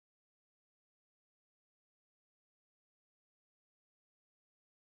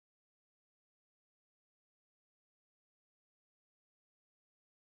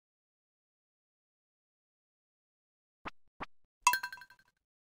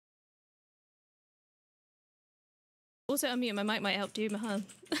Also, unmute my mic might help too, huh?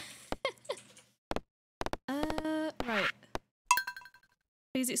 Right.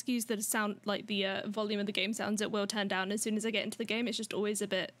 Please excuse the sound, like the volume of the game sounds. It will turn down as soon as I get into the game. It's just always a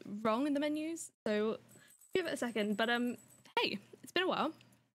bit wrong in the menus. So give it a second. But hey, it's been a while.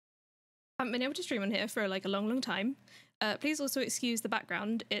 I haven't been able to stream on here for like a long time. Please also excuse the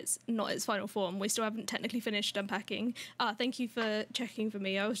background. It's not its final form. We still haven't technically finished unpacking. Thank you for checking for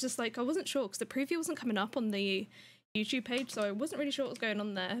me. I was just like, I wasn't sure because the preview wasn't coming up on the YouTube page, so I wasn't really sure what was going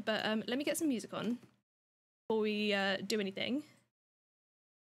on there. But let me get some music on before we do anything.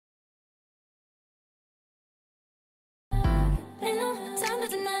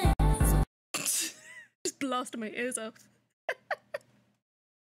 Just blasted my ears off.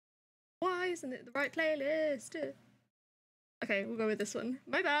 Why isn't it the right playlist? Okay, we'll go with this one.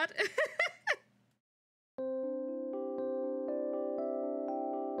 My bad.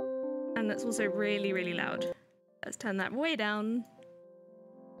 And that's also really, really loud. Let's turn that way down.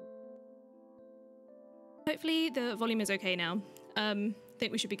 Hopefully the volume is okay now. I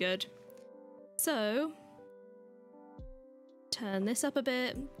think we should be good. So, turn this up a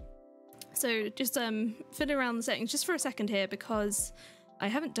bit. So just fiddle around the settings just for a second here because I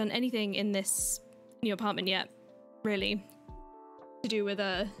haven't done anything in this new apartment yet, really, to do with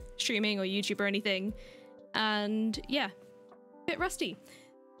streaming or YouTube or anything. And yeah, a bit rusty.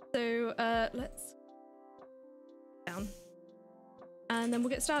 So let's down. And then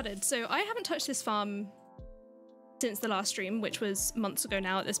we'll get started. So I haven't touched this farm since the last stream, which was months ago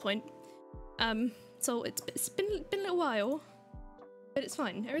now at this point. So it's been a little while, but it's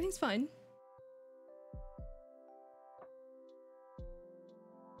fine. Everything's fine.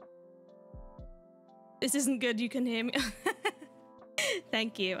 This isn't good, you can hear me.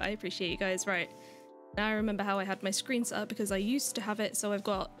 Thank you, I appreciate you guys. Right, now I remember how I had my screen set up because I used to have it, so I've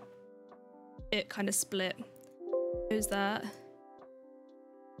got it kind of split. Who's that?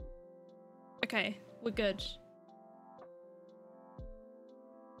 Okay, we're good.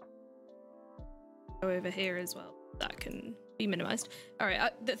 Go over here as well. That can be minimized. All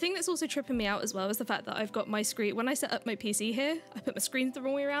right, the thing that's also tripping me out as well is the fact that I've got my screen. When I set up my PC here, I put my screen the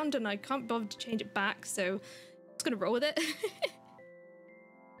wrong way around and I can't bother to change it back, so I'm just gonna roll with it.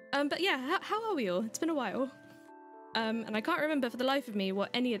 But yeah, how are we all? It's been a while. And I can't remember for the life of me what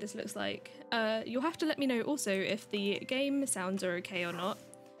any of this looks like. You'll have to let me know also if the game sounds are okay or not.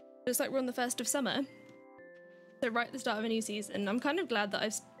 Looks like we're on the 1st of summer. So right at the start of a new season. I'm kind of glad that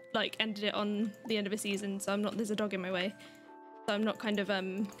I've like ended it on the end of a season, so I'm not, there's a dog in my way. So I'm not kind of,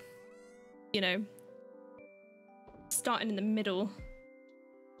 you know, starting in the middle.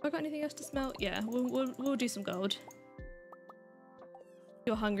 Have I got anything else to smelt? Yeah, we'll do some gold.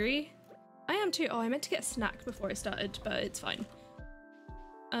 You're hungry? I am too. Oh, I meant to get a snack before I started, but it's fine.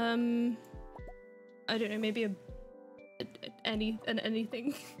 I don't know, maybe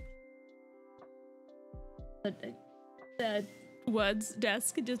anything. The words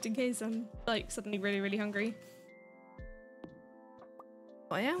desk, just in case I'm like suddenly really hungry.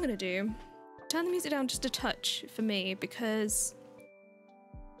 What I am gonna do, turn the music down just a touch for me because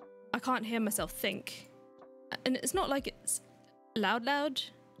I can't hear myself think, and it's not like it's loud.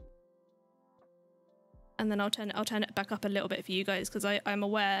 And then I'll turn it back up a little bit for you guys because I'm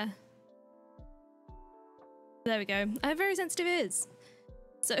aware. There we go. I have very sensitive ears,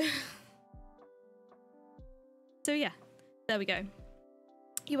 so so yeah, there we go.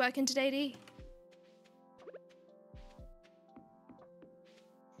 You working today, Dee?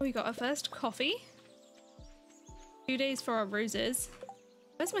 We got our first coffee. 2 days for our roses.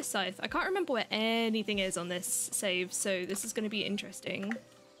 Where's my scythe? I can't remember where anything is on this save, so this is going to be interesting.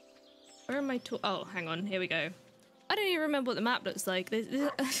 Where are my tools? Oh, hang on. Here we go. I don't even remember what the map looks like.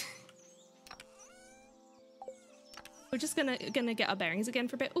 We're just gonna get our bearings again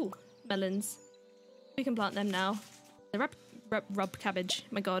for a bit. Ooh, melons. We can plant them now. The rub cabbage.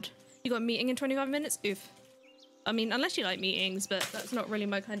 My god. You got a meeting in 25 minutes? Oof. I mean, unless you like meetings, but that's not really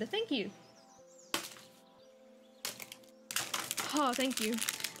my kind of... Thank you. Oh, thank you.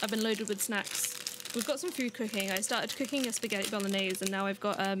 I've been loaded with snacks. We've got some food cooking. I started cooking a spaghetti bolognese and now I've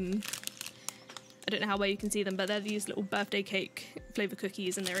got, I don't know how well you can see them, but they're these little birthday cake flavour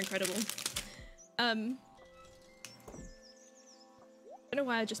cookies and they're incredible. I don't know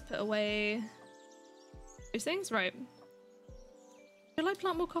why I just put away those things. Right. Should I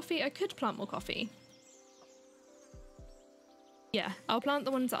plant more coffee? I could plant more coffee. Yeah, I'll plant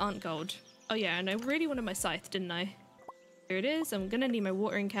the ones that aren't gold. Oh yeah, and I really wanted my scythe, didn't I? Here it is. I'm gonna need my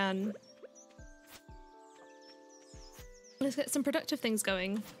watering can. Let's get some productive things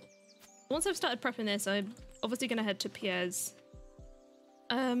going. Once I've started prepping this, I'm obviously gonna head to Pierre's.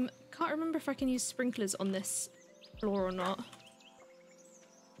 Can't remember if I can use sprinklers on this floor or not.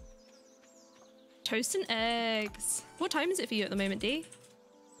 Toast and eggs. What time is it for you at the moment, D?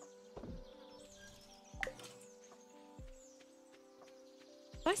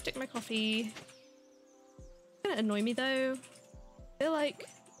 Do I stick my coffee? It's gonna annoy me though. I feel like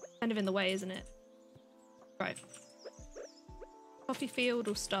kind of in the way, isn't it? Right. Coffee field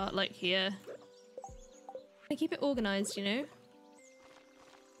will start like here. I keep it organized, you know?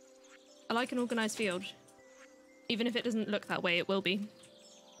 I like an organized field. Even if it doesn't look that way, it will be.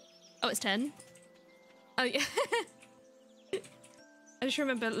 Oh, it's 10? Oh, yeah. I just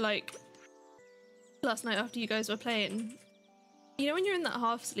remember, like, last night after you guys were playing, you know when you're in that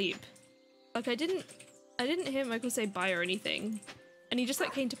half sleep? Like, I didn't hear Michael say bye or anything. And he just,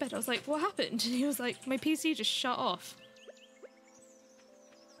 like, came to bed. I was like, what happened? And he was like, my PC just shut off.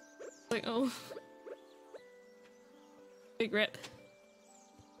 Like, oh. Big rip.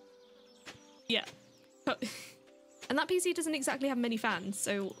 Yeah. And that PC doesn't exactly have many fans,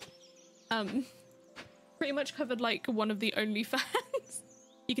 so pretty much covered like one of the only fans.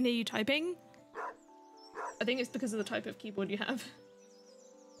 You can hear you typing. I think it's because of the type of keyboard you have.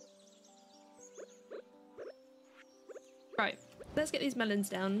 Right, let's get these melons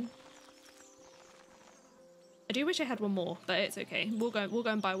down. I do wish I had one more, but it's okay. We'll go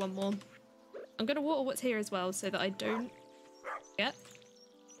and buy one more. I'm gonna water what's here as well so that I don't forget.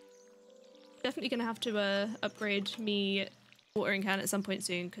 Definitely gonna have to upgrade me watering can at some point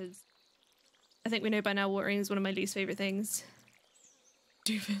soon, because I think we know by now watering is one of my least favourite things.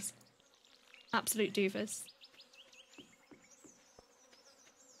 Doofus. Absolute doofus.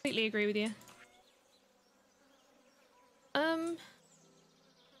 Completely agree with you.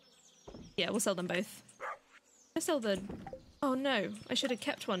 Yeah, we'll sell them both. Let's sell the... Oh no, I should have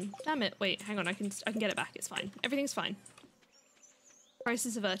kept one. Damn it. Wait, hang on, I can get it back. It's fine. Everything's fine. Price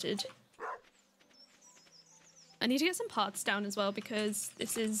is averted. I need to get some parts down as well because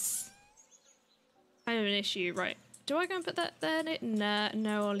this is kind of an issue. Right. Do I go and put that there? Nah,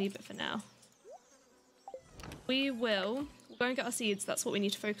 no, I'll leave it for now. We'll go and get our seeds. That's what we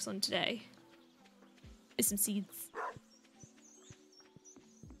need to focus on today. Is some seeds.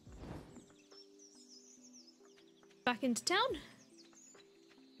 Back into town.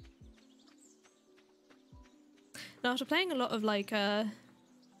 Now, after playing a lot of like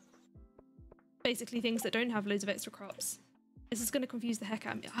basically things that don't have loads of extra crops, this is going to confuse the heck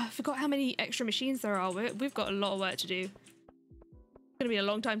out of me. Oh, I forgot how many extra machines there are. We've got a lot of work to do. It's going to be a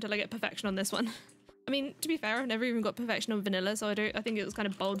long time till I get perfection on this one. I mean, to be fair, I've never even got perfection on vanilla, so I think it was kind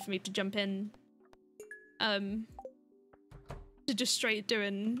of bold for me to jump in to just straight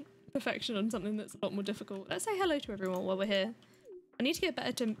doing perfection on something that's a lot more difficult. Let's say hello to everyone while we're here. I need to get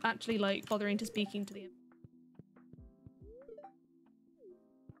better to actually like bothering to speaking to the...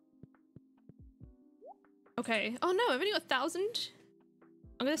 Okay. Oh no, I've only got 1,000.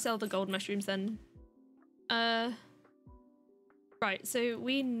 I'm gonna sell the gold mushrooms then. Right, so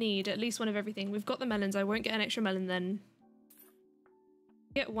we need at least one of everything. We've got the melons. I won't get an extra melon then.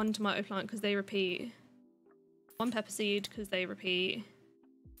 Get one tomato plant because they repeat. One pepper seed because they repeat.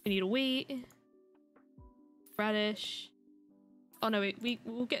 We need a wheat. Radish. Oh no, wait,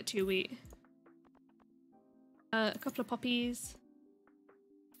 we'll get 2 wheat. A couple of poppies.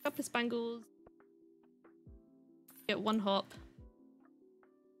 A couple of spangles. Get 1 hop.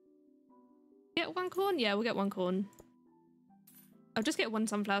 Get 1 corn? Yeah, we'll get 1 corn. I'll just get 1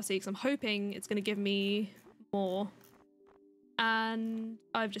 sunflower seed because I'm hoping it's going to give me more. And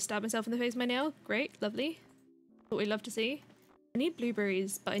I've just stabbed myself in the face with my nail. Great, lovely. What we love to see. I need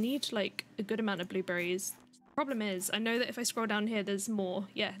blueberries, but I need like a good amount of blueberries. The problem is, I know that if I scroll down here, there's more.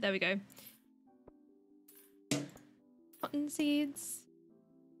 Yeah, there we go. Cotton seeds.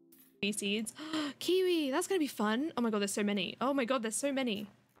 Kiwi seeds. Kiwi! That's going to be fun. Oh my god, there's so many. Oh my god, there's so many.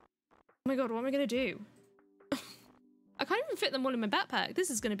 Oh my god, what am I going to do? I can't even fit them all in my backpack.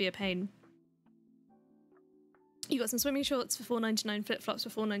 This is going to be a pain. You got some swimming shorts for $4.99, flip-flops for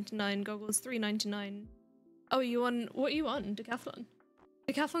 $4.99, goggles $3.99. Oh, are you on... What are you on? Decathlon?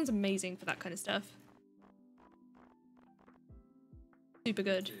 Decathlon's amazing for that kind of stuff. Super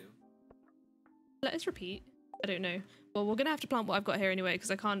good. Let us repeat. I don't know. Well, we're gonna have to plant what I've got here anyway,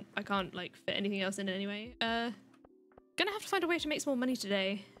 because I can't like fit anything else in it anyway. Gonna have to find a way to make some more money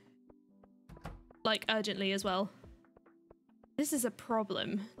today. Like, urgently as well. This is a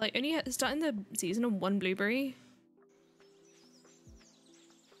problem. Like, only starting the season on 1 blueberry?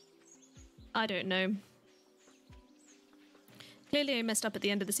 I don't know. Clearly I messed up at the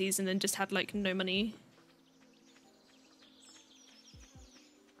end of the season and just had, like, no money.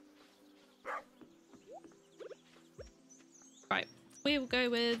 Right. We will go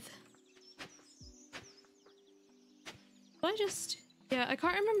with... I just... Yeah, I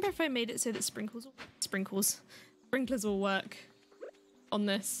can't remember if I made it so that sprinklers will work on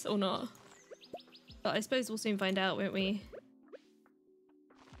this or not. But I suppose we'll soon find out, won't we?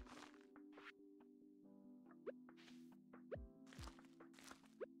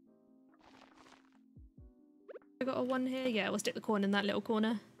 I got a 1 here? Yeah, we'll stick the corn in that little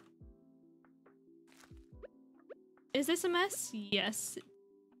corner. Is this a mess? Yes, it's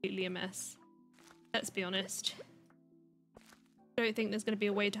completely a mess. Let's be honest. I don't think there's going to be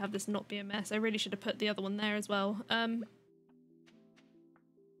a way to have this not be a mess. I really should have put the other one there as well.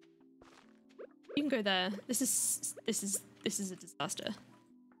 You can go there. This is a disaster.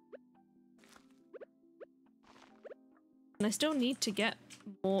 And I still need to get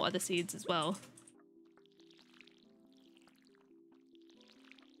more other seeds as well.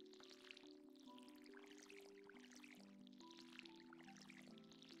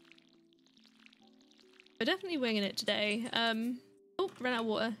 We're definitely winging it today. Oh, ran out of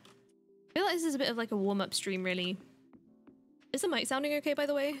water. I feel like this is a bit of like a warm-up stream, really. Is the mic sounding okay, by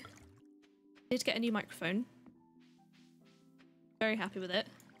the way? Did get a new microphone. Very happy with it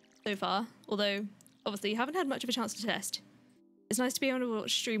so far. Although, obviously, haven't had much of a chance to test. It's nice to be able to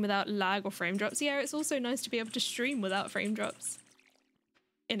watch stream without lag or frame drops. Yeah, it's also nice to be able to stream without frame drops.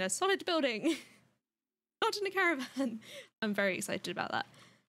 In a solid building. Not in a caravan. I'm very excited about that.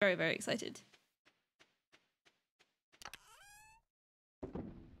 Very, very excited.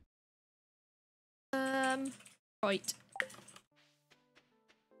 Right.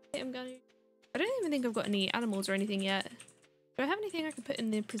 I'm going. I don't even think I've got any animals or anything yet. Do I have anything I can put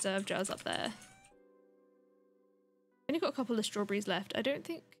in the preserve jars up there? Only got a couple of strawberries left. I don't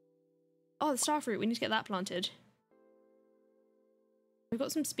think... Oh, the starfruit. We need to get that planted. We've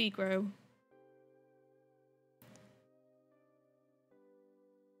got some speed grow.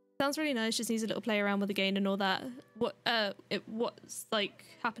 Sounds really nice. Just needs a little play around with the gain and all that. What's like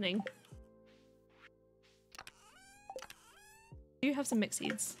happening? Do you have some mixed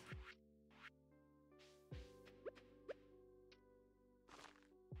seeds?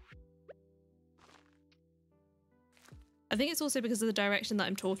 I think it's also because of the direction that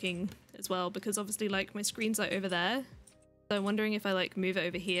I'm talking as well, because obviously like my screen's like over there. So I'm wondering if I like move it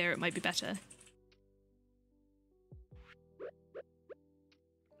over here, it might be better.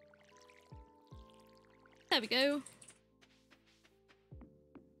 There we go.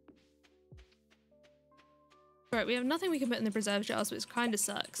 Right, we have nothing we can put in the preserve jars, which kind of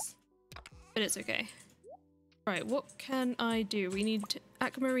sucks. But it's okay. Right, what can I do? We need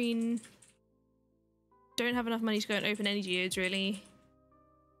aquamarine. Don't have enough money to go and open any geodes, really.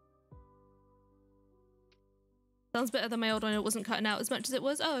 Sounds better than my old one. It wasn't cutting out as much as it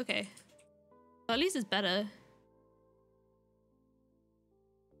was. Oh, okay. Well, at least it's better.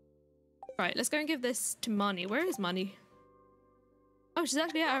 Right, let's go and give this to Marnie. Where is Marnie? Oh, she's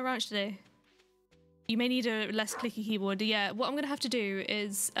actually at our ranch today. You may need a less clicky keyboard. Yeah, what I'm going to have to do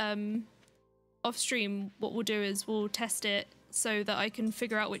is, off stream, what we'll do is we'll test it so that I can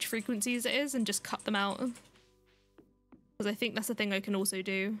figure out which frequencies it is and just cut them out. Because I think that's the thing I can also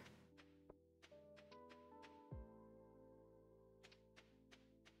do.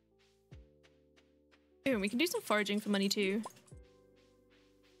 Ooh, and we can do some foraging for money too.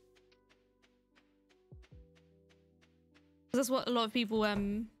 That's what a lot of people,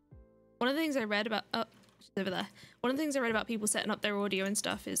 one of the things I read about, oh, she's over there. One of the things I read about people setting up their audio and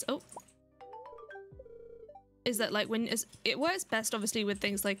stuff is, oh, is that like when it works best obviously with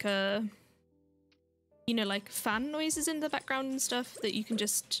things like, you know, like fan noises in the background and stuff that you can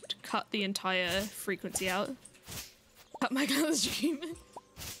just cut the entire frequency out. Cut my color stream.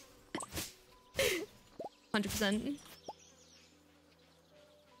 100%.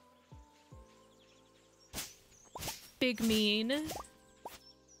 Big mean.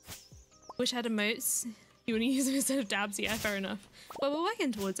 Wish I had emotes. You want to use them instead of dabs? Yeah, fair enough. Well, we're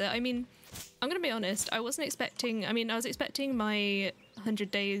working towards it. I mean, I'm gonna be honest, I wasn't expecting, I mean, I was expecting my 100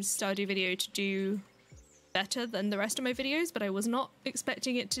 days Stardew video to do better than the rest of my videos, but I was not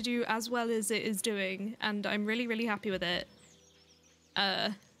expecting it to do as well as it is doing, and I'm really, really happy with it.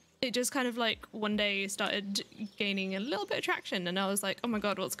 It just kind of like one day started gaining a little bit of traction, and I was like, oh my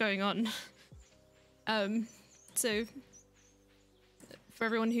god, what's going on? So for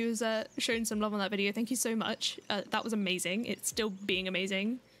everyone who's shown some love on that video, thank you so much. That was amazing. It's still being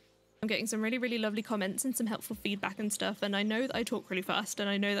amazing. I'm getting some really, really lovely comments and some helpful feedback and stuff, and I know that I talk really fast, and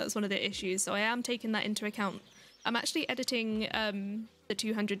I know that's one of the issues, so I am taking that into account. I'm actually editing the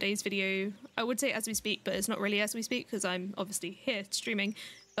 200 days video, I would say as we speak, but it's not really as we speak because I'm obviously here streaming,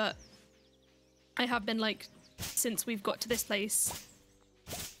 but I have been like, since we've got to this place,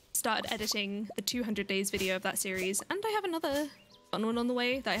 started editing the 200 days video of that series, and I have another fun one on the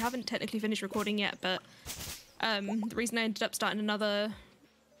way that I haven't technically finished recording yet, but the reason I ended up starting another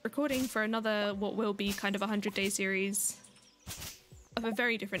recording for another what will be kind of a 100-day series of a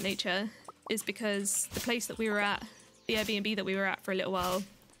very different nature is because the place that we were at, the Airbnb that we were at for a little while,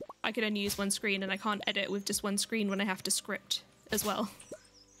 I could only use one screen and I can't edit with just one screen when I have to script as well.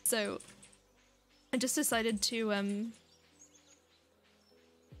 So I just decided to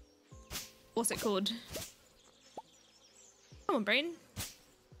what's it called? Come on, brain.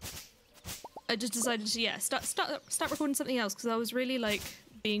 I just decided to, yeah, start recording something else because I was really like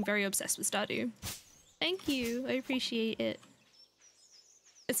being very obsessed with Stardew. Thank you, I appreciate it.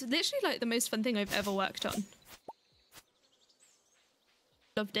 It's literally like the most fun thing I've ever worked on.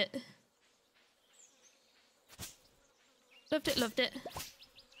 Loved it. Loved it, loved it.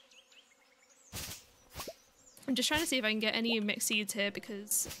 I'm just trying to see if I can get any mixed seeds here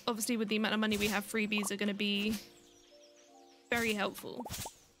because obviously with the amount of money we have, freebies are going to be very helpful.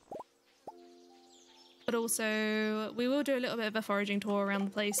 But also, we will do a little bit of a foraging tour around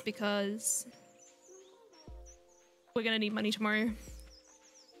the place because we're going to need money tomorrow.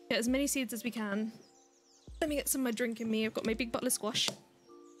 Get as many seeds as we can. Let me get some of my drink in me. I've got my big bottle of squash.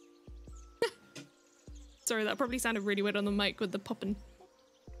 Sorry, that probably sounded really weird on the mic with the popping.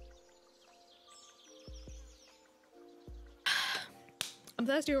 I'm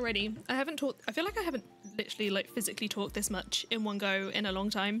thirsty already. I haven't talked. I feel like I haven't literally like physically talked this much in one go in a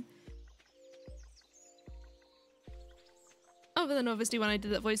long time. Other than obviously when I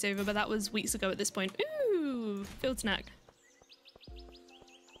did that voiceover, but that was weeks ago at this point. Ooh, field snack.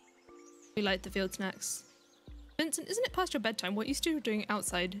 We like the field snacks. Vincent, isn't it past your bedtime? What are you still doing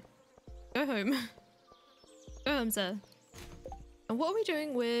outside? Go home. Go home, sir. And what are we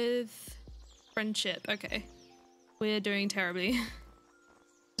doing with friendship? Okay. We're doing terribly.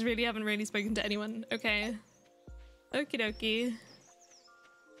 Really haven't really spoken to anyone. Okay. Okie dokie.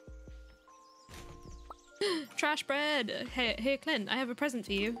 Trash bread! Hey, here, Clint, I have a present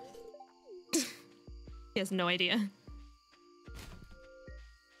for you. He has no idea.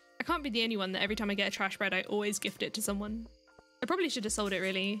 I can't be the only one that every time I get a trash bread, I always gift it to someone. I probably should have sold it,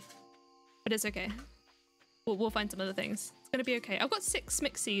 really. But it's okay. We'll find some other things. It's gonna be okay. I've got 6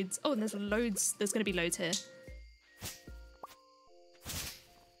 mixed seeds. Oh, and there's loads. There's gonna be loads here.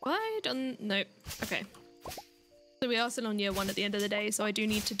 Why done? Nope. Okay. So we are still on year 1 at the end of the day, so I do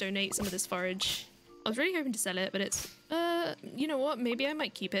need to donate some of this forage. I was really hoping to sell it, but it's, you know what? Maybe I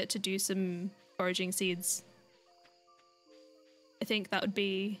might keep it to do some foraging seeds. I think that would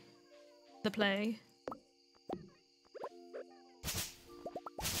be the play.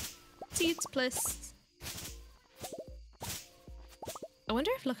 Seeds plus. I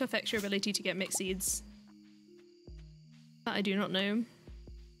wonder if luck affects your ability to get mixed seeds. That I do not know.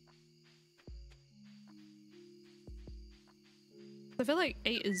 I feel like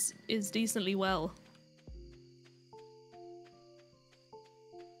 8 is decently well.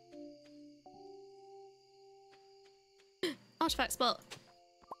 Artifact spot.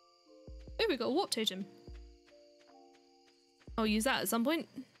 Oh, we got a warp totem. I'll use that at some point.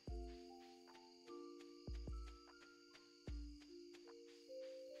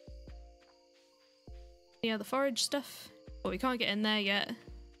 Yeah, the forage stuff. But we can't get in there yet.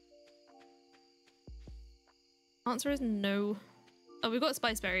 Answer is no. Oh, we've got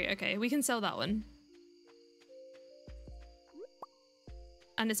Spiceberry. Okay, we can sell that one.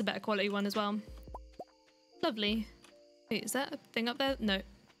 And it's a better quality one as well. Lovely. Wait, is that a thing up there? No.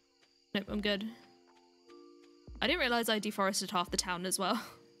 Nope, I'm good. I didn't realise I deforested half the town as well.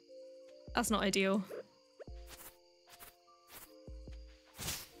 That's not ideal.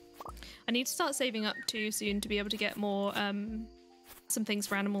 I need to start saving up too soon to be able to get more, some things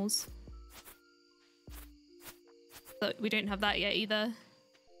for animals. But we don't have that yet either.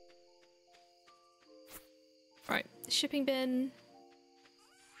 Right, shipping bin.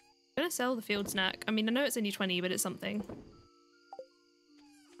 I'm gonna sell the field snack. I mean, I know it's only 20, but it's something.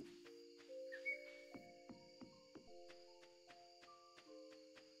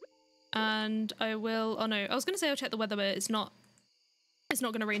 And I will, oh no, I was gonna say I'll check the weather, but it's not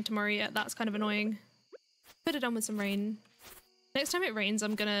gonna rain tomorrow yet. That's kind of annoying. Could have done with some rain. Next time it rains,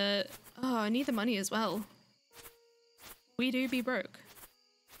 I'm gonna, oh, I need the money as well. We do be broke.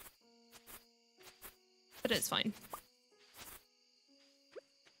 But it's fine.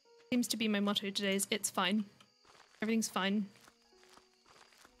 Seems to be my motto today is it's fine. Everything's fine.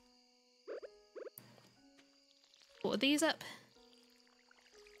 What are these up?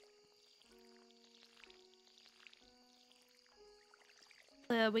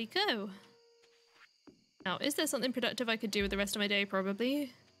 There we go. Now, is there something productive I could do with the rest of my day?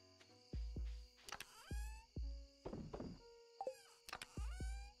 Probably.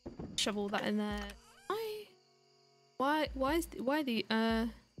 shovel that in there. Why the oh,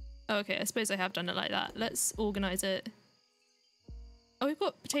 okay, I suppose I have done it like that. Let's organize it. Oh, we've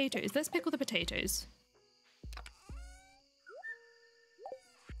got potatoes. Let's pickle the potatoes.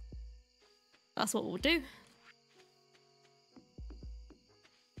 That's what we'll do.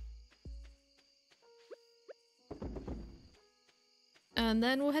 And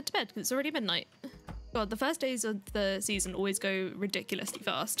then we'll head to bed because it's already midnight. God, the first days of the season always go ridiculously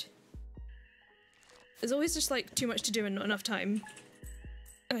fast. There's always just like too much to do and not enough time.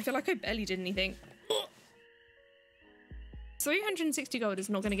 And I feel like I barely did anything. 360 gold is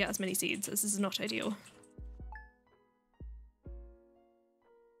not going to get us many seeds. This is not ideal.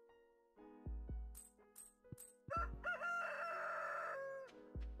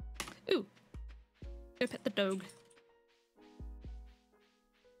 Ooh. Go pet the dog.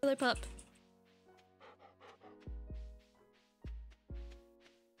 Hello, pup.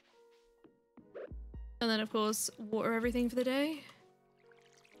 And then, of course, water everything for the day.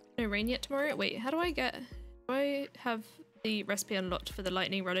 No rain yet tomorrow. Wait, how do I get... Do I have the recipe unlocked for the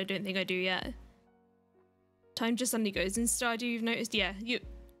lightning rod? I don't think I do yet. Time just suddenly goes. In Stardew, you've noticed? Yeah,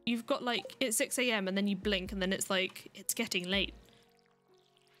 you've got like... It's 6 AM and then you blink and then it's like... It's getting late.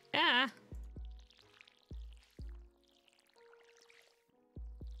 Ah!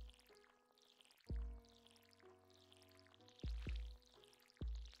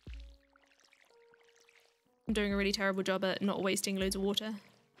 I'm doing a really terrible job at not wasting loads of water.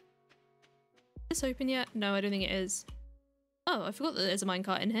 Is this open yet? No, I don't think it is. Oh, I forgot that there's a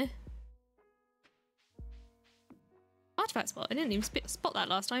minecart in here. Artifact spot. I didn't even spot that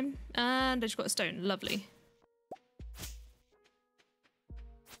last time. And I just got a stone. Lovely.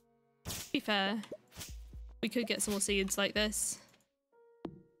 To be fair, we could get some more seeds like this.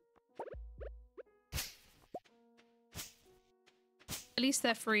 At least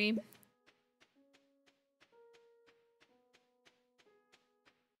they're free.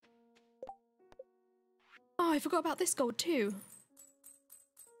 Oh, I forgot about this gold too.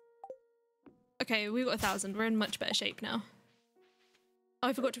 Okay, we got 1,000. We're in much better shape now. Oh,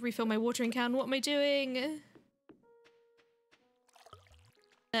 I forgot to refill my watering can. What am I doing?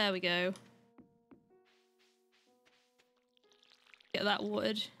 There we go. Get that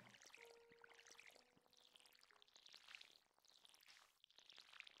watered.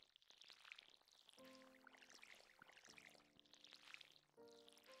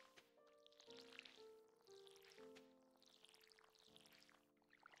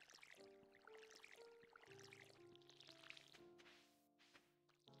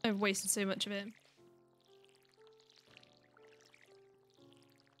 I've wasted so much of it.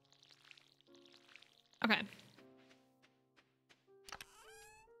 Okay.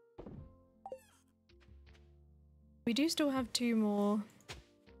 We do still have 2 more.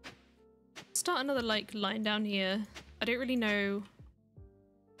 Start another like line down here. I don't really know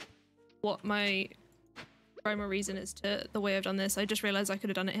what my rhyme or reason is to the way I've done this. I just realized I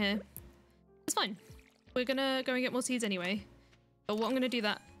could have done it here. It's fine. We're gonna go and get more seeds anyway. But what I'm gonna do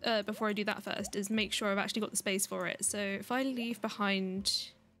that before I do that first is make sure I've actually got the space for it. So if I leave behind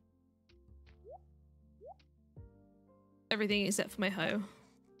everything except for my hoe.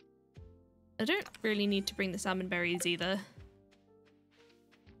 I don't really need to bring the salmon berries either.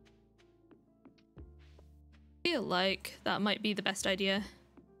 Feel like that might be the best idea.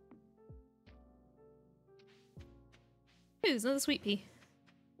 Ooh, there's another sweet pea.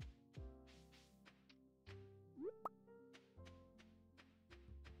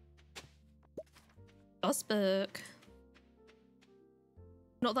 Book.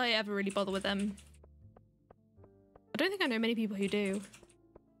 Not that I ever really bother with them. I don't think I know many people who do.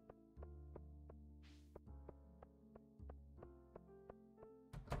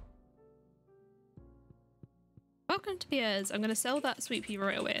 Welcome to Pierre's. I'm gonna sell that sweet pea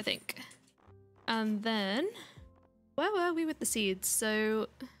right away, I think. And then, where were we with the seeds? So,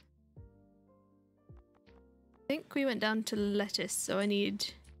 I think we went down to lettuce, so I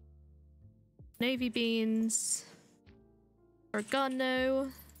need navy beans,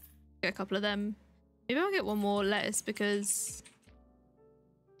 oregano, get a couple of them. Maybe I'll get one more lettuce because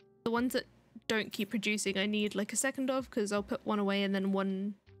the ones that don't keep producing I need like a second of, because I'll put one away and then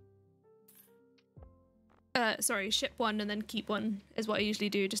one... sorry, ship one and then keep one is what I usually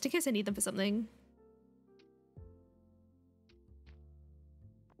do, just in case I need them for something.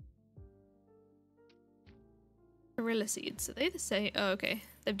 Gorilla seeds, are they the same? Oh, okay.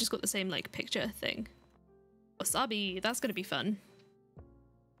 They've just got the same, like, picture thing. Wasabi, that's gonna be fun.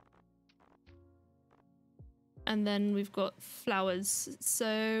 And then we've got flowers,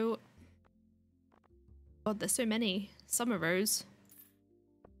 so... God, there's so many. Summer rose.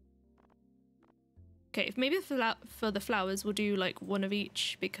 Okay, if maybe for the flowers we'll do like one of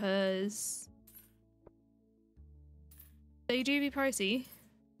each because they do be pricey.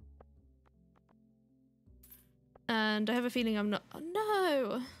 And I have a feeling I'm not— oh,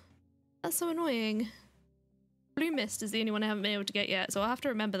 no! That's so annoying. Blue Mist is the only one I haven't been able to get yet, so I'll have to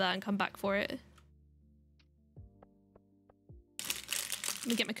remember that and come back for it. Let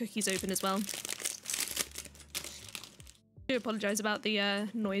me get my cookies open as well. I do apologise about the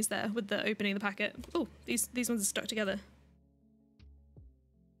noise there with the opening the packet. Oh, these ones are stuck together.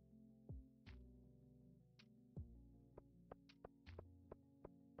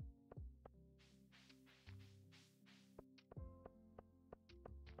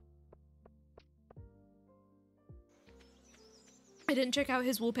 I didn't check out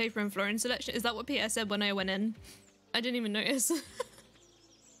his wallpaper and flooring selection. Is that what Peter said when I went in? I didn't even notice.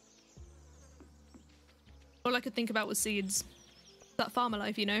 All I could think about was seeds. That farmer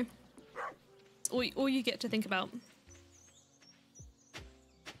life, you know? It's all you get to think about.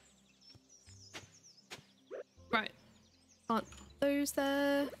 Right. Plant those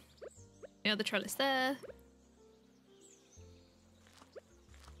there. The other trellis there.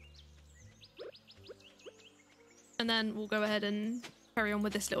 And then we'll go ahead and carry on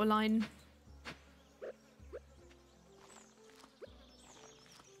with this little line.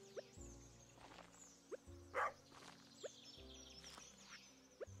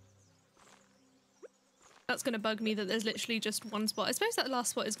 That's going to bug me that there's literally just one spot. I suppose that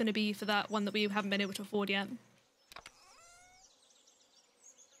last spot is going to be for that one that we haven't been able to afford yet.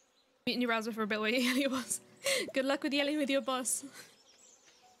 Meeting your browser for a bit where you was. Good luck with yelling with your boss.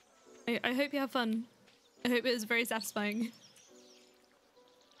 I hope you have fun. I hope it was very satisfying.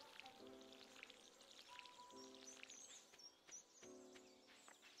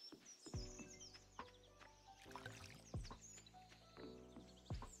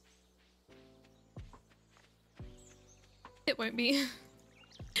 It won't be.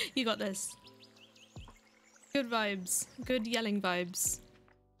 You got this. Good vibes. Good yelling vibes.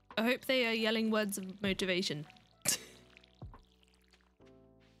 I hope they are yelling words of motivation.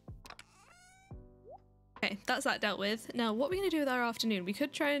 Okay, that's that dealt with. Now, what are we going to do with our afternoon? We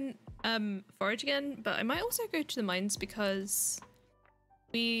could try and forage again, but I might also go to the mines because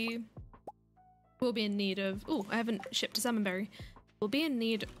we will be in need of— oh, I haven't shipped a salmonberry. We'll be in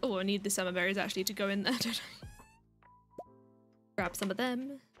need— oh, I need the salmonberries actually to go in there, don't I? Grab some of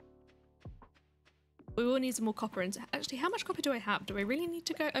them. We will need some more copper. And actually, how much copper do I have? Do I really need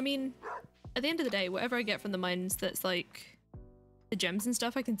to go? I mean, at the end of the day, whatever I get from the mines that's like the gems and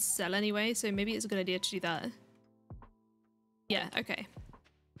stuff I can sell anyway, so maybe it's a good idea to do that. Yeah, okay.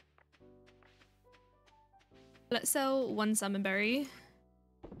 Let's sell one salmonberry.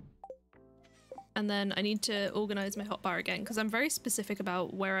 And then I need to organize my hotbar again because I'm very specific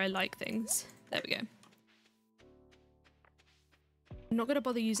about where I like things. There we go. I'm not going to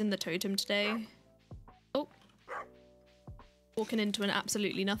bother using the totem today. Oh. Walking into an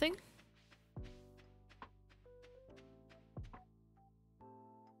absolutely nothing.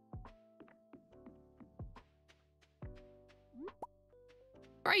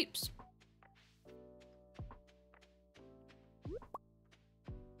 Grapes.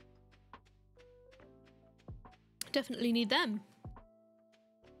 Definitely need them.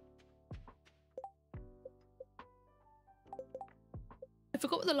 I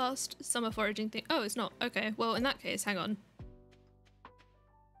forgot what the last summer foraging thing— oh, it's not. Okay, well, in that case, hang on.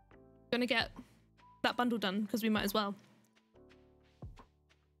 Gonna get that bundle done because we might as well.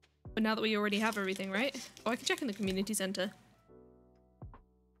 But now that we already have everything, right? Oh, I can check in the community center.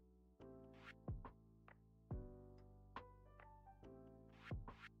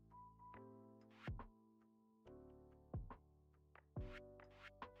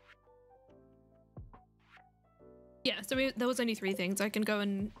 Yeah, so there was only 3 things. I can go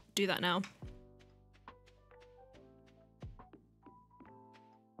and do that now.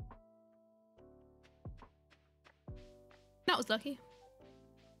 That was lucky.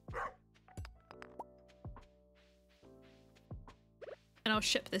 And I'll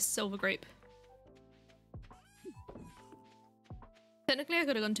ship this silver grape. Technically I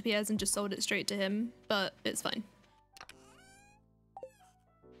could have gone to Pierre's and just sold it straight to him, but it's fine.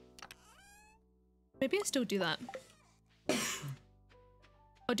 Maybe I still do that.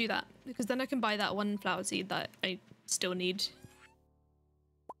 I'll do that, because then I can buy that one flower seed that I still need.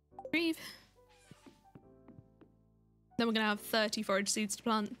 Breathe. Then we're gonna have 30 forage seeds to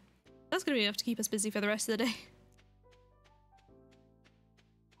plant. That's gonna be enough to keep us busy for the rest of the day.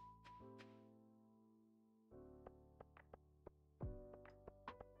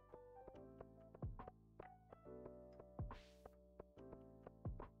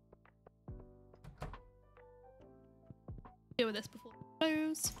 deal with this before it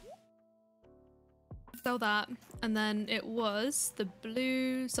close. Sell that, and then it was the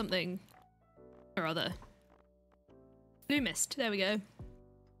blue something or other. Blue mist, there we go.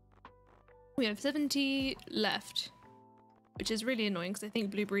 We have 70 left, which is really annoying because I think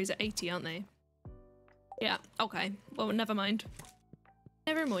blueberries are 80, aren't they? Yeah, okay. Well, never mind.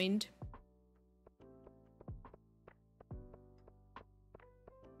 Never mind.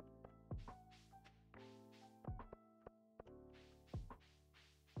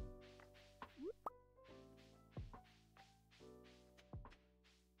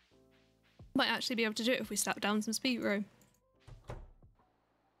 Might actually be able to do it if we slap down some speed row.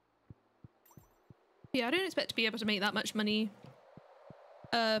 Yeah, I don't expect to be able to make that much money,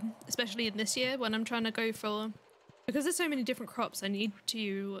 especially in this year when I'm trying to go for, because there's so many different crops I need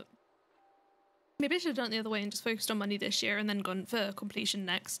to, maybe I should have done it the other way and just focused on money this year and then gone for completion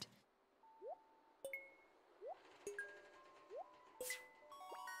next.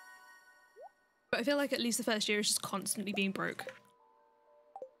 But I feel like at least the first year is just constantly being broke.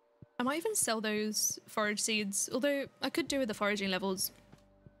 I might even sell those forage seeds, although I could do with the foraging levels.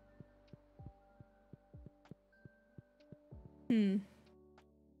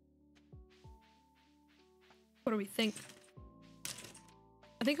 What do we think?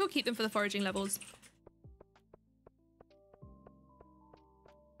 I think I'll keep them for the foraging levels.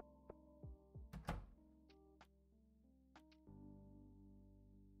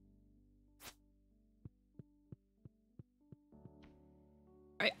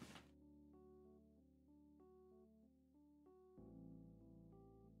 Right.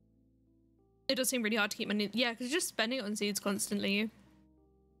 It does seem really hard to keep money. Yeah, because you're just spending it on seeds constantly.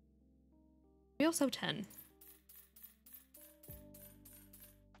 We also have 10.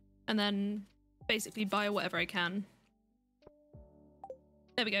 And then basically buy whatever I can.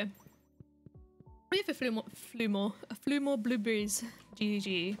 There we go. We have a few more blueberries.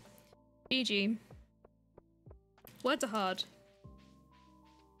 GG. GG. Words are hard.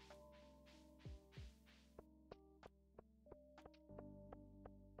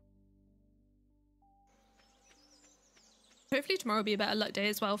 Hopefully tomorrow will be a better luck day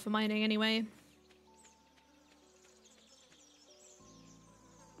as well for mining anyway.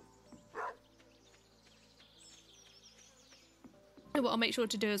 And what I'll make sure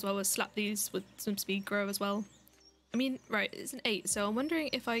to do as well is slap these with some speed grow as well. I mean, right, it's an 8, so I'm wondering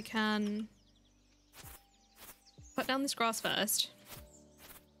if I can cut down this grass first.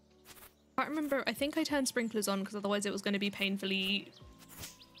 I can't remember, I think I turned sprinklers on because otherwise it was going to be painfully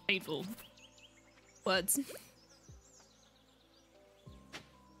painful. Words.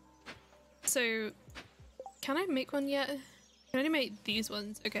 So, can I make one yet? I can only make these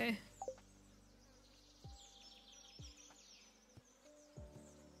ones, okay.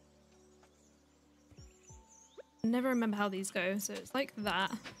 I never remember how these go, so it's like that.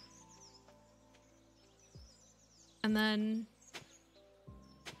 And then...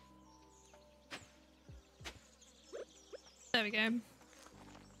 there we go.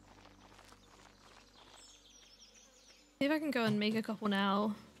 See if I can go and make a couple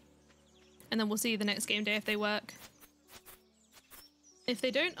now. And then we'll see the next game day if they work. If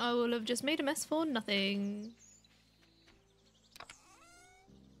they don't, I will have just made a mess for nothing.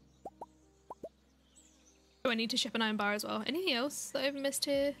 Oh, I need to ship an iron bar as well. Anything else that I've missed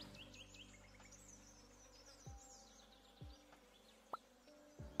here?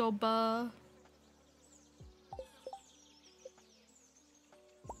 Gold bar.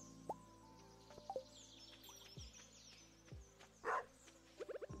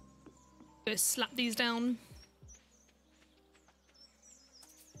 Go slap these down.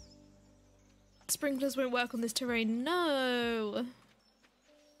 Sprinklers won't work on this terrain. No.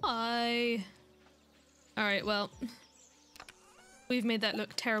 Why? Alright, well. We've made that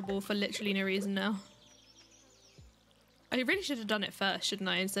look terrible for literally no reason now. I really should have done it first, shouldn't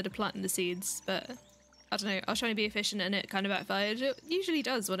I, instead of planting the seeds, but I don't know, I was trying to be efficient and it kind of backfired. It usually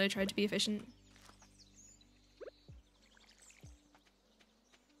does when I try to be efficient.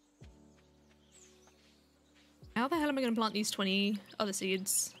 How the hell am I going to plant these 20 other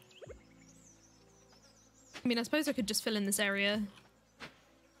seeds? I mean, I suppose I could just fill in this area.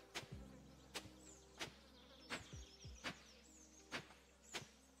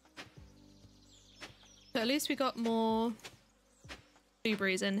 But at least we got more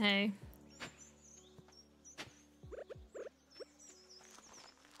blueberries in, hey?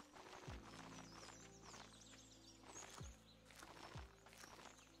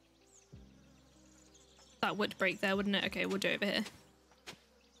 That would break there, wouldn't it? Okay, we'll do it over here.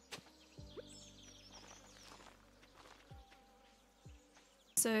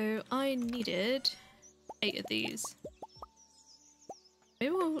 So I needed 8 of these.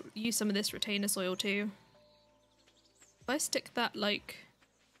 Maybe we'll use some of this retainer soil too. If I stick that like...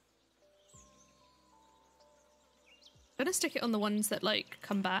 I'm gonna stick it on the ones that like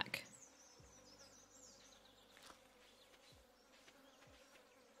come back.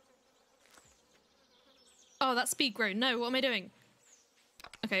 Oh, that's speed grown. No, what am I doing?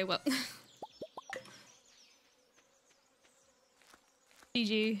 Okay, well.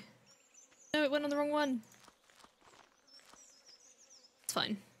 GG. No, it went on the wrong one. It's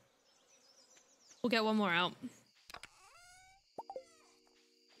fine. We'll get one more out.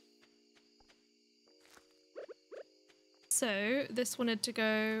 So, this wanted to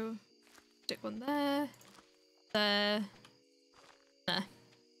go... Stick one there. There. There.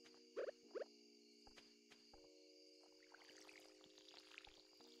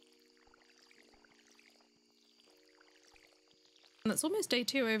 And that's almost day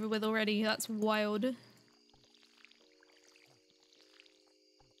 2 over with already. That's wild.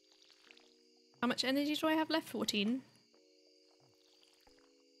 How much energy do I have left? 14.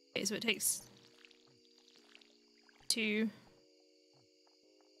 Okay, so it takes 2.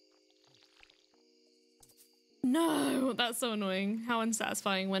 No, that's so annoying. How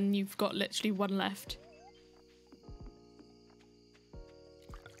unsatisfying when you've got literally 1 left.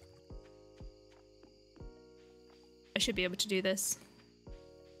 I should be able to do this.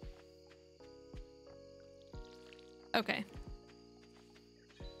 Okay.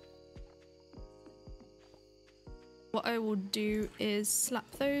 What I will do is slap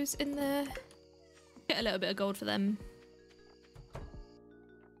those in there. Get a little bit of gold for them.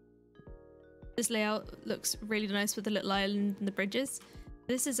 This layout looks really nice with the little island and the bridges.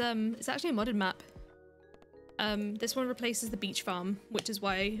 This is it's actually a modded map. This one replaces the beach farm, which is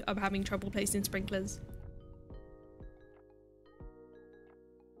why I'm having trouble placing sprinklers.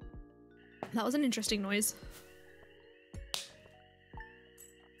 That was an interesting noise.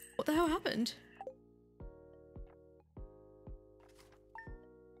 What the hell happened?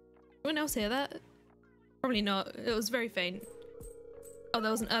 Anyone else hear that? Probably not. It was very faint. Oh, there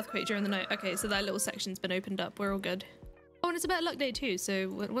was an earthquake during the night. Okay, so that little section's been opened up. We're all good. Oh, and it's a better luck day too, so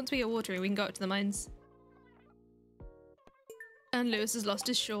once we get watering, we can go up to the mines. And Lewis has lost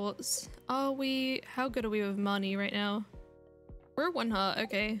his shorts. Are we... How good are we with money right now? We're at 1 heart,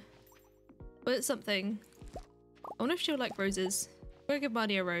 okay. But it's something. I wonder if she'll like roses. We'll give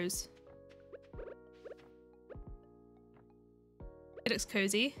Marnie a rose. It looks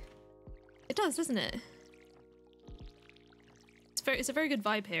cozy. It does, doesn't it? It's a very good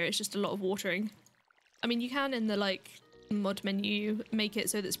vibe here. It's just a lot of watering. I mean, you can in the like mod menu make it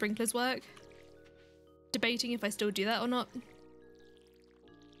so that sprinklers work. Debating if I still do that or not.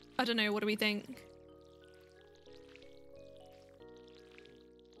 I don't know. What do we think?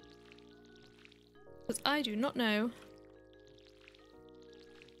 Because I do not know.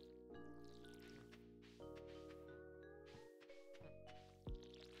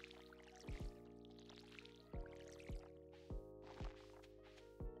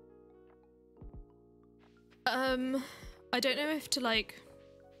 I don't know if to like...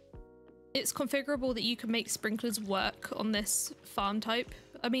 It's configurable that you can make sprinklers work on this farm type.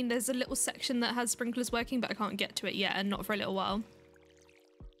 I mean, there's a little section that has sprinklers working, but I can't get to it yet, and not for a little while.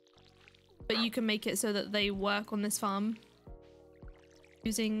 But you can make it so that they work on this farm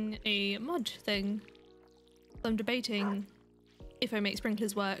using a mod thing. So I'm debating if I make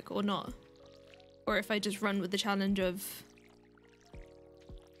sprinklers work or not, or if I just run with the challenge of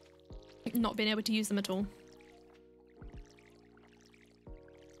not being able to use them at all.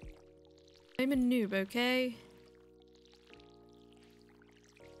 I'm a noob, okay?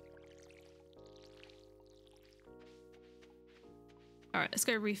 Alright, let's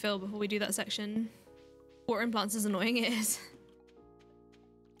go refill before we do that section. Watering plants is annoying, it is.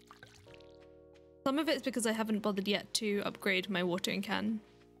 Some of it's because I haven't bothered yet to upgrade my watering can.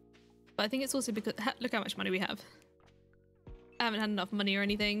 But I think it's also because... Look how much money we have. I haven't had enough money or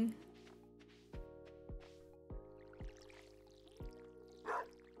anything.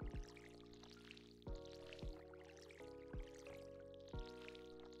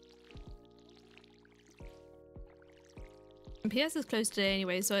 And PS is closed today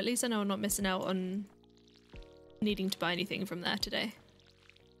anyway, so at least I know I'm not missing out on needing to buy anything from there today.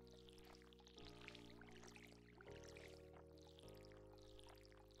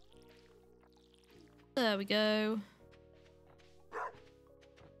 There we go.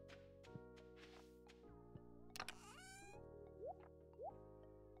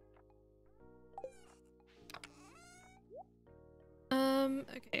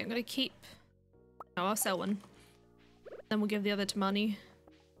 Okay, I'm gonna keep... No, I'll sell one. Then we'll give the other to Marnie.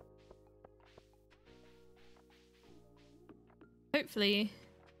 hopefully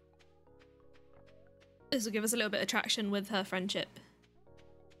this will give us a little bit of traction with her friendship.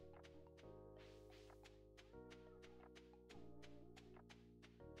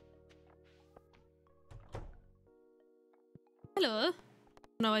 Hello.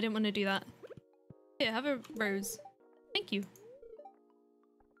 No, I didn't want to do that. Here, have a rose. Thank you.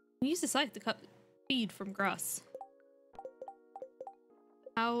 Use the scythe to cut feed from grass.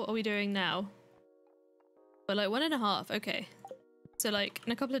 How are we doing now? We're like 1.5. Okay. So like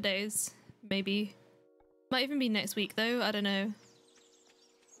in a couple of days, maybe. Might even be next week though, I don't know.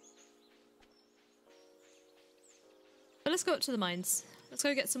 But let's go up to the mines. Let's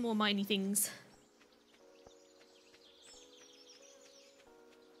go get some more miney things.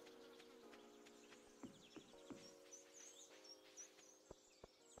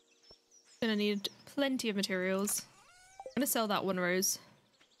 Gonna need plenty of materials. I'm gonna sell that one rose.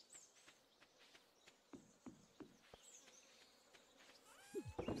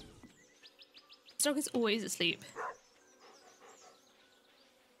 This dog is always asleep.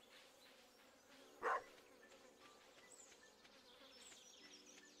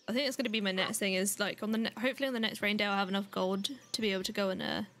 I think it's gonna be my next thing is like on the hopefully on the next rain day I'll have enough gold to be able to go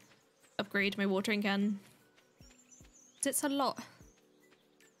and upgrade my watering can. It's a lot.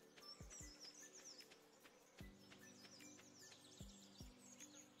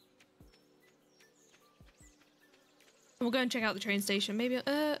 We'll go and check out the train station. Maybe,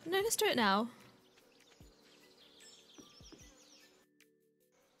 no, let's do it now.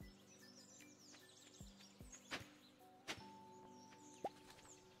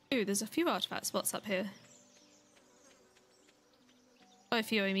 Ooh, there's a few artifact spots up here. By a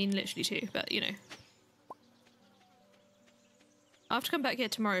few, I mean literally 2, but you know. I'll have to come back here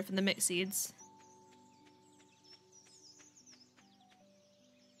tomorrow for the mixed seeds.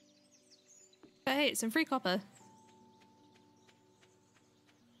 But hey, it's some free copper.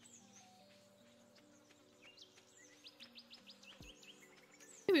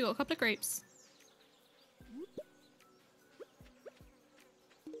 We got a couple of grapes.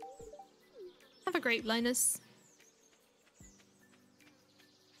 Have a grape, Linus.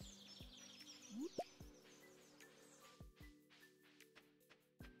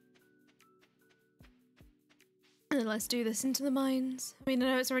 And let's do this into the mines. I mean,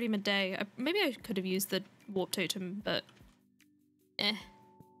 I know it's already midday. Maybe I could have used the warp totem, but eh. Have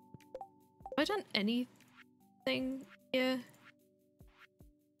I done anything here?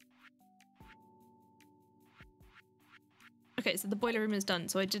 Okay, so the boiler room is done,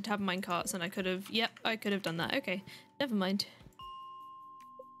 so I did have minecarts and I could have, yep, I could have done that. Okay, never mind.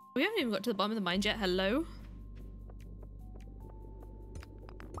 We haven't even got to the bottom of the mine yet. Hello?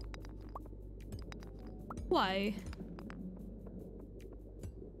 Why?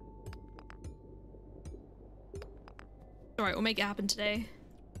 Alright, we'll make it happen today.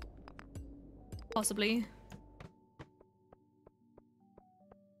 Possibly.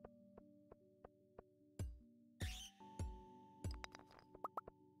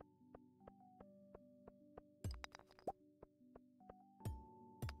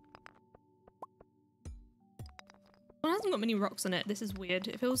 Well, it hasn't got many rocks on it. This is weird.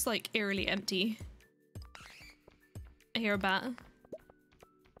 It feels like eerily empty. I hear a bat.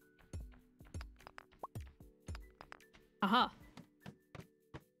 Aha.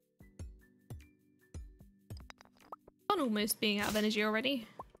 I'm almost being out of energy already.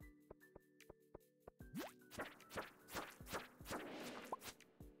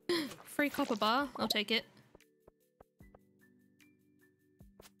 Free copper bar. I'll take it.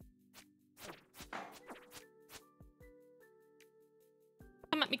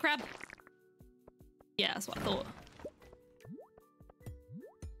 Come at me, crab. Yeah, that's what I thought.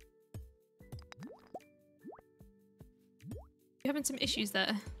 You're having some issues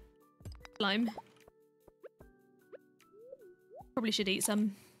there, Lime. Probably should eat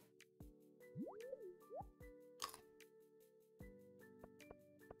some.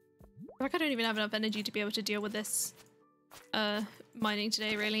 Like I don't even have enough energy to be able to deal with this mining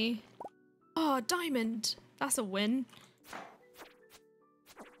today, really. Oh, diamond! That's a win.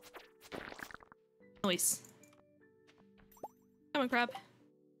 Nice. Come on, crab.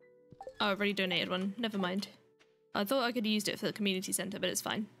 Oh, I've already donated one. Never mind. I thought I could have used it for the community centre, but it's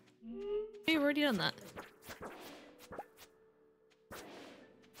fine. Hey, we've already done that.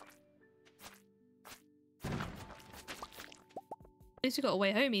 At least we got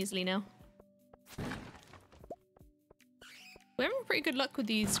away home easily now. We're having pretty good luck with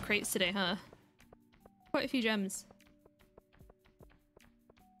these crates today, huh? Quite a few gems.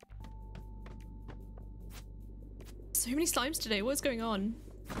 So many slimes today, what's going on?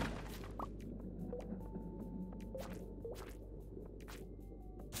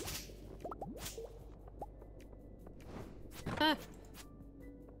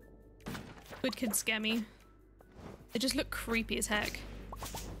 Good kids scare me. They just look creepy as heck.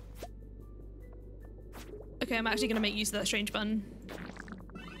 Okay, I'm actually gonna make use of that strange button.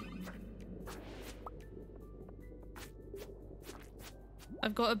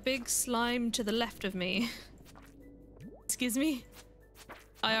 I've got a big slime to the left of me. Excuse me?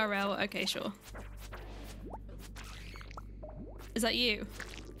 IRL, okay, sure. Is that you?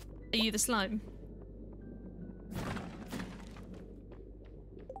 Are you the slime?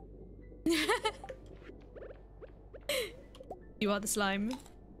 You are the slime.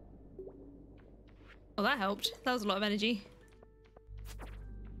 Well, that helped. That was a lot of energy.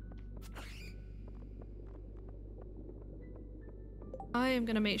 I am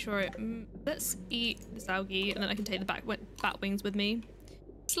gonna make sure it... let's eat this algae and then I can take the bat wings with me.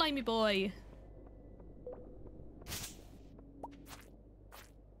 Slimy boy!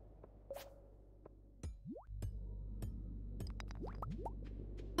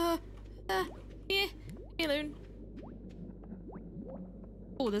 Yeah, alone.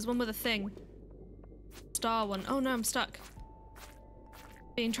 Oh, there's one with a thing. Star one. Oh no, I'm stuck.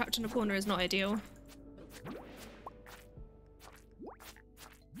 Being trapped in a corner is not ideal.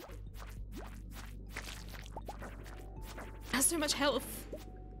 Has so much health.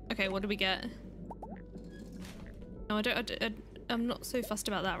 Okay, what do we get? No, I'm not so fussed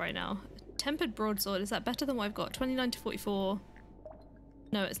about that right now. Tempered broadsword, is that better than what I've got? 29 to 44.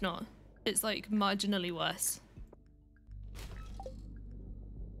 No, it's not. It's like marginally worse.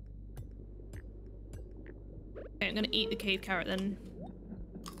 Okay, I'm gonna eat the cave carrot then.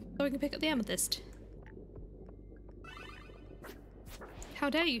 So I can pick up the amethyst. How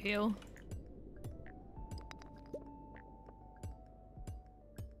dare you heal?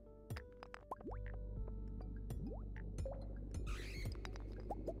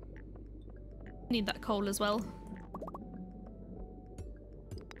 Need that coal as well.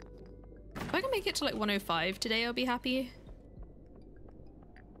 If I can make it to like 105 today, I'll be happy.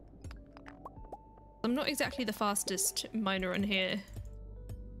 I'm not exactly the fastest miner in here.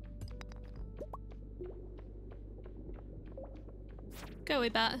 Go away,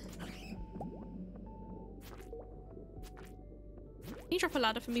 bat. Can you drop a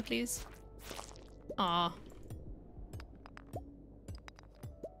ladder for me, please? Ah.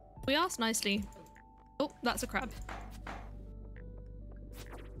 We asked nicely. Oh, that's a crab.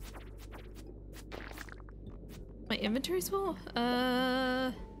 My inventory's full?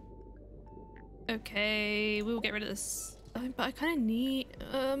 Okay, we will get rid of this. But I kind of need,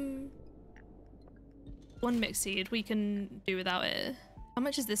 one mixed seed. We can do without it. How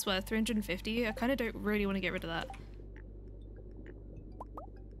much is this worth? 350? I kind of don't really want to get rid of that.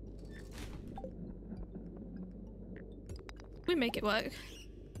 We make it work.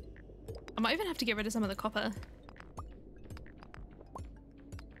 I might even have to get rid of some of the copper.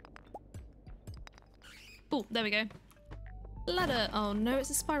 Oh, there we go. Ladder. Oh no, it's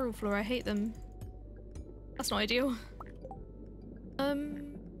a spiral floor. I hate them. That's not ideal.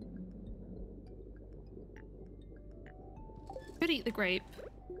 Could eat the grape.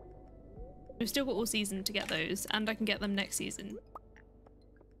 We've still got all season to get those, and I can get them next season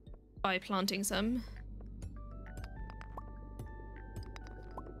by planting some.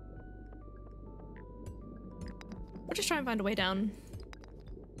 We'll just try and find a way down.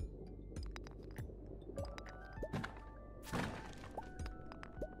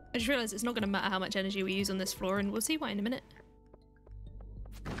 I just realised it's not going to matter how much energy we use on this floor, and we'll see why in a minute.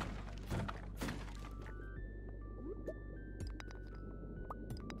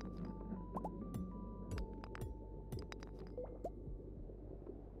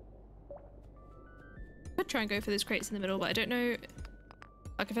 I'd try and go for those crates in the middle, but I don't know.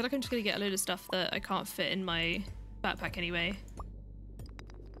 Like, I feel like I'm just going to get a load of stuff that I can't fit in my backpack anyway.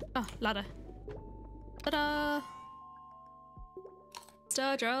 Ah, ladder. Ta-da!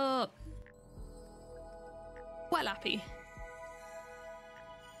 Star drop! Well happy.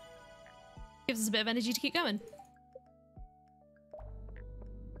 Gives us a bit of energy to keep going.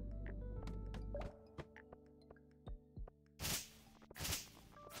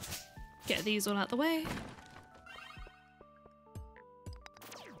 Get these all out the way.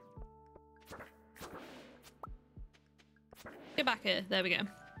 Get back here. There we go.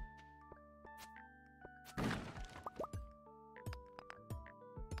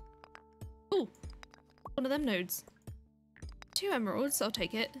 Ooh, one of them nodes. 2 emeralds, I'll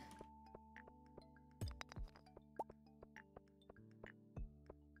take it.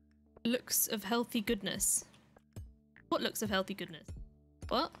 Looks of healthy goodness. What looks of healthy goodness?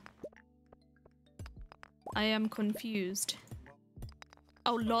 What? I am confused.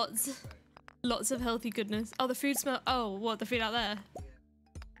 Oh, lots. Lots of healthy goodness. Oh, the food smell. Oh, what? The food out there?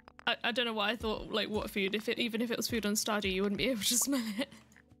 I don't know why I thought, like, what food? Even if it was food on Stardew, you wouldn't be able to smell it.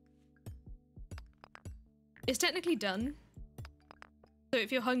 It's technically done. So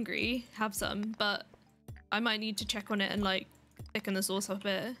if you're hungry, have some, but I might need to check on it and, like, thicken the sauce up a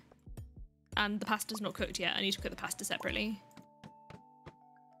bit. And the pasta's not cooked yet. I need to cook the pasta separately.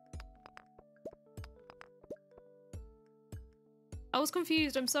 I was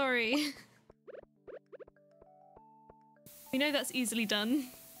confused, I'm sorry. We know that's easily done.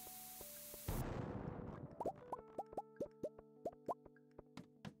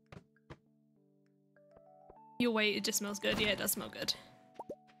 Your wait, it just smells good. Yeah, it does smell good.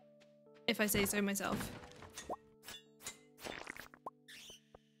 If I say so myself.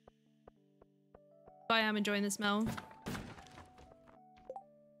 But I am enjoying the smell.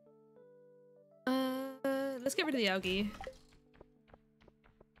 Let's get rid of the algae.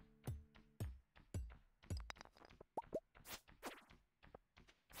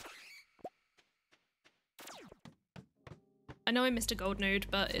 I know I missed a gold node,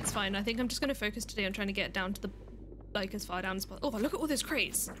 but it's fine. I think I'm just going to focus today on trying to get down to the, like, as far down as possible. Oh, look at all those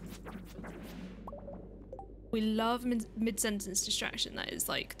crates. We love mid-sentence distraction. That is,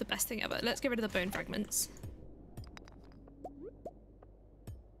 like, the best thing ever. Let's get rid of the bone fragments.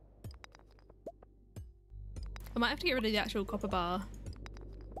 I might have to get rid of the actual copper bar.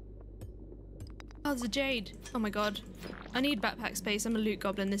 Oh, there's a jade. Oh my god. I need backpack space. I'm a loot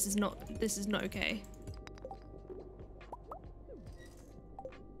goblin. This is not okay.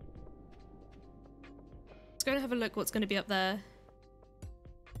 Let's go and have a look what's going to be up there.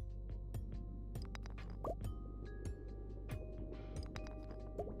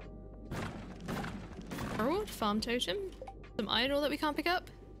 Emerald, farm totem, some iron ore that we can't pick up.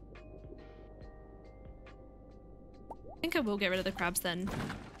 I think I will get rid of the crabs then.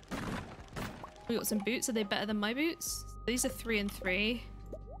 We got some boots. Are they better than my boots? These are 3 and 3.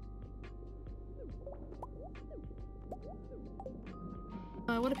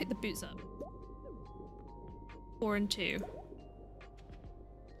 I want to pick the boots up. 4 and 2.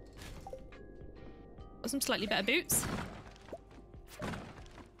 Got some slightly better boots. I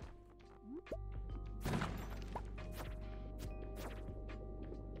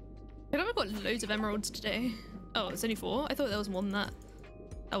feel like I've got loads of emeralds today. Oh, it's only 4? I thought there was more than that.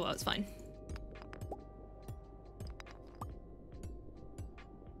 Oh well, it's fine.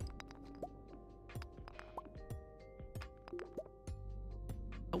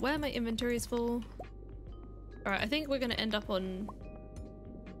 Where my inventory is full. Alright, I think we're gonna end up on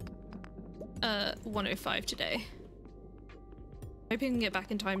 105 today. Hoping we can get back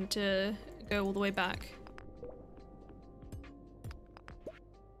in time to go all the way back.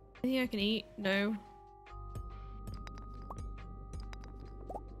 Anything I can eat? No.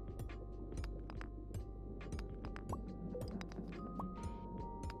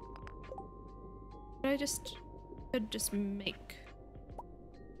 Could just make.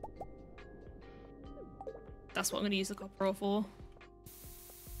 That's what I'm going to use the copper ore for.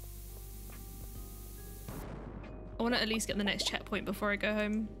 I want to at least get the next checkpoint before I go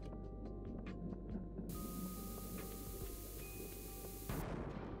home.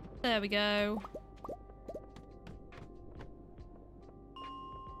 There we go.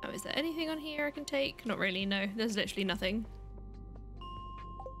 Oh, is there anything on here I can take? Not really, no. There's literally nothing.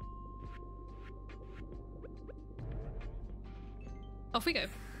 Off we go.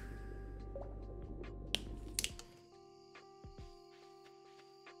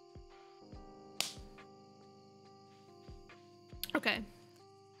 Okay.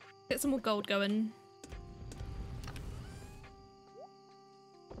 Get some more gold going.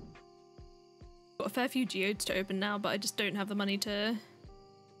 Got a fair few geodes to open now, but I just don't have the money to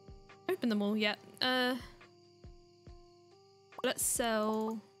open them all yet. Let's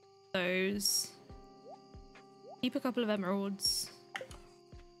sell those. Keep a couple of emeralds.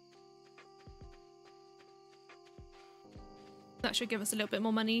 That should give us a little bit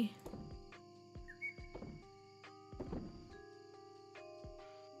more money.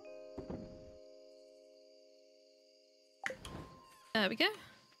 There we go.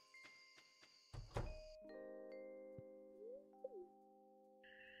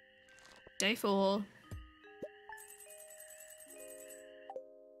 Day 4.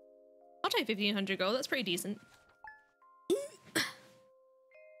 I'll take 1500 gold, that's pretty decent.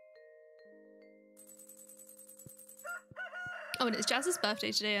 Oh, and it's Jazz's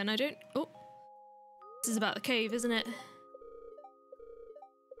birthday today, and I don't... Oh. This is about the cave, isn't it?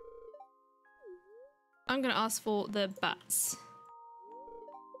 I'm gonna ask for the bats.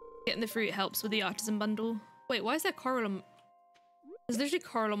 Getting the fruit helps with the artisan bundle. Wait, why is there coral on... There's literally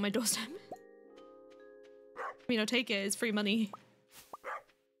coral on my doorstep. I mean, I'll take it, it's free money.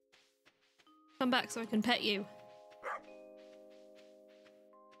 Come back so I can pet you.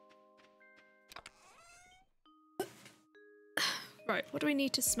 Right, what do we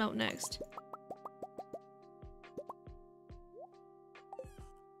need to smelt next?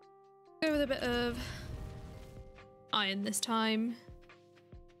 Go with a bit of iron this time.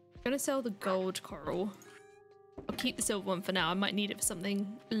 I'm gonna sell the gold coral. I'll keep the silver one for now. I might need it for something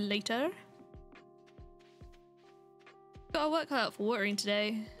later. Got our work cut out for watering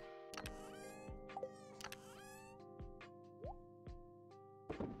today.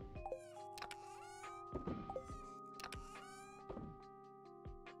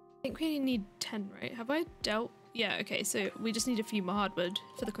 I think we only need 10, right? Have I dealt? Yeah, okay, so we just need a few more hardwood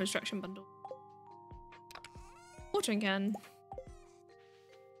for the construction bundle. Watering can.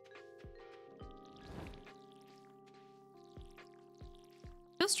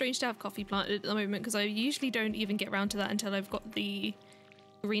 Feels strange to have coffee planted at the moment because I usually don't even get around to that until I've got the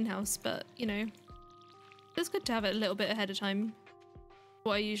greenhouse, but you know, it's good to have it a little bit ahead of time,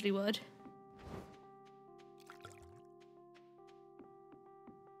 what I usually would.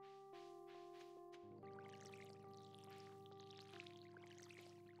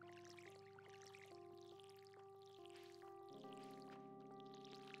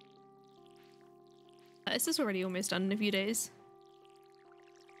 This is already almost done in a few days.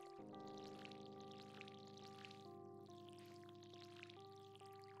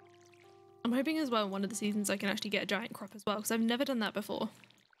 I'm hoping as well in one of the seasons I can actually get a giant crop as well, because I've never done that before.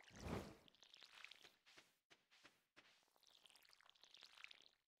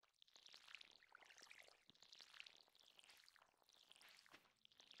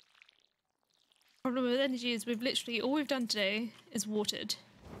 Problem with energy is all we've done today is watered.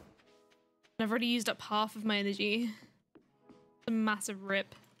 And I've already used up half of my energy. It's a massive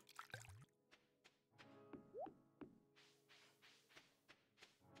rip.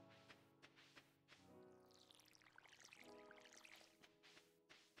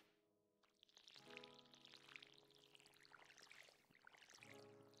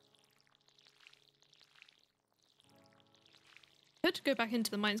 Could go back into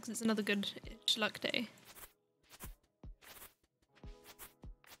the mines because it's another good luck day.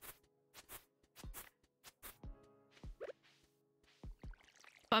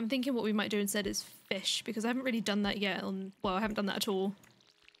 But I'm thinking what we might do instead is fish, because I haven't really done that yet on, well, I haven't done that at all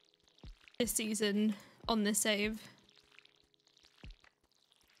this season on this save.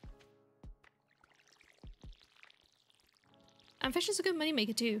 And fish is a good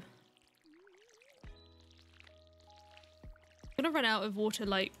moneymaker too. I'm gonna run out of water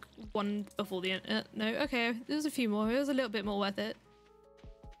like one before the end. No, okay, there's a few more. It was a little bit more worth it.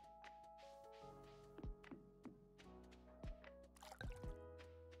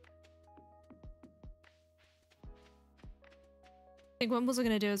 I think what I'm also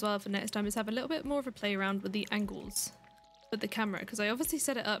going to do as well for next time is have a little bit more of a play around with the angles with the camera, because I obviously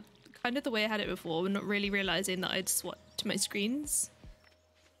set it up kind of the way I had it before, but not really realizing that I'd swapped my screens.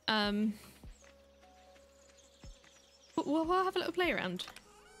 We'll have a little play around.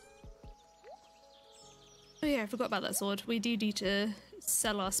 Oh yeah, I forgot about that sword. We do need to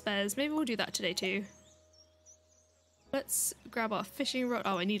sell our spares. Maybe we'll do that today too. Let's grab our fishing rod.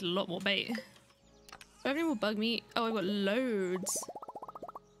 Oh, I need a lot more bait. Do I have any more bug meat? Oh, I've got loads.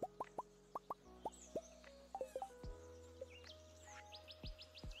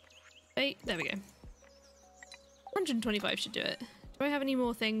 Bait, there we go. 125 should do it. Do I have any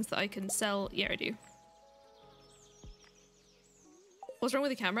more things that I can sell? Yeah, I do. What's wrong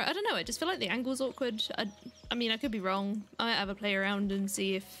with the camera? I don't know, I just feel like the angle's awkward. I mean, I could be wrong. I might have a play around and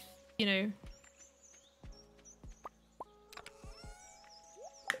see if, you know...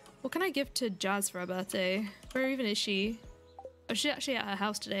 What can I give to Jazz for her birthday? Where even is she? Oh, she's actually at her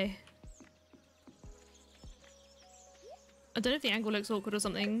house today. I don't know if the angle looks awkward or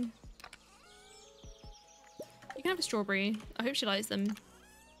something. You can have a strawberry. I hope she likes them.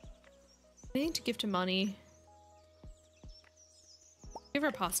 Anything to give to Marnie? Give her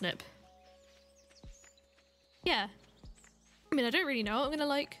a parsnip. Yeah. I mean, I don't really know what I'm gonna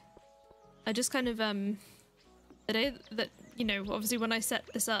like. I just kind of, the day that, you know, obviously when I set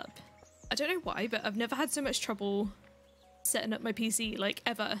this up, I don't know why, but I've never had so much trouble setting up my PC, like,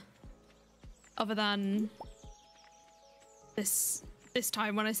 ever. Other than this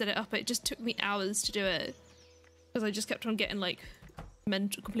time when I set it up, it just took me hours to do it. Because I just kept on getting, like,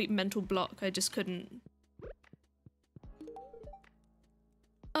 complete mental block. I just couldn't.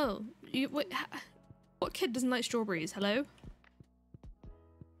 Oh, wait, what kid doesn't like strawberries? Hello?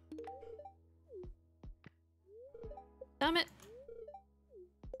 Damn it.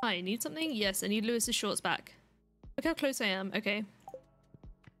 I need something? Yes, I need Lewis's shorts back. Look how close I am. Okay.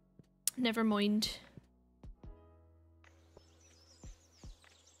 Never mind.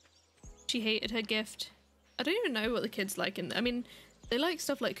 She hated her gift. I don't even know what the kids like in I mean, they like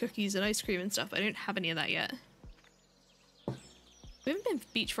stuff like cookies and ice cream and stuff. I don't have any of that yet. We haven't been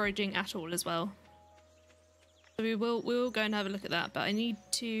beach foraging at all as well. So we'll go and have a look at that, but I need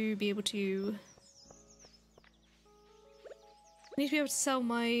to be able to sell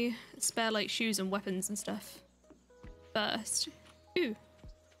my spare like shoes and weapons and stuff first. Ooh,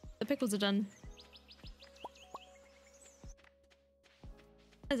 the pickles are done.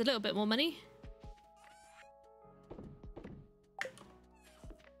 There's a little bit more money.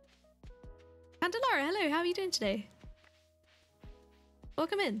 Candelara, hello, how are you doing today?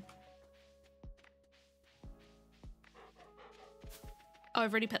 Welcome in. Oh,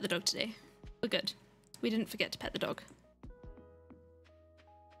 I've already pet the dog today. We're good. We didn't forget to pet the dog.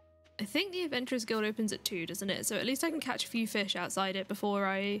 I think the Adventurers Guild opens at 2, doesn't it? So at least I can catch a few fish outside it before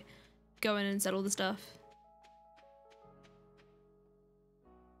I go in and sell all the stuff.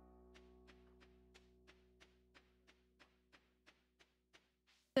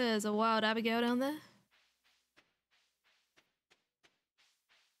 There's a wild Abigail down there.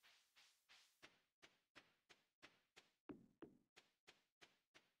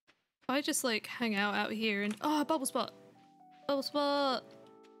 I just like hang out here and oh, bubble spot. Bubble spot.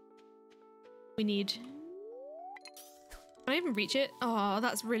 We need. Can I even reach it? Oh,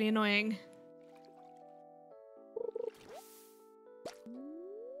 that's really annoying.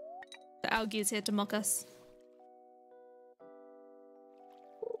 The algae is here to mock us.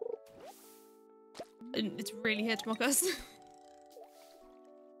 And it's really here to mock us.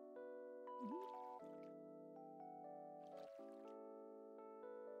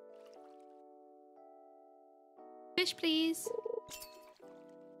 Fish, please.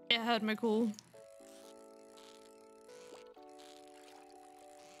 It heard my call.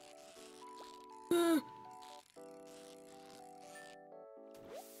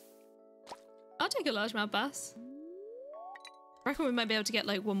 I'll take a largemouth bass. I reckon we might be able to get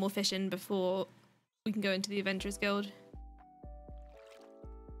like one more fish in before we can go into the Adventurers Guild.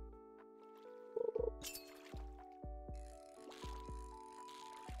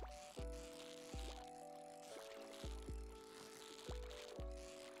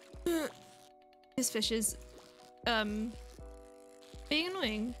 This fish is being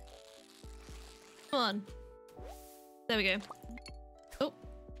annoying. Come on. There we go. Oh,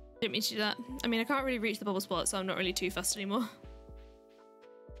 didn't mean to do that. I mean, I can't really reach the bubble spot, so I'm not really too fussed anymore.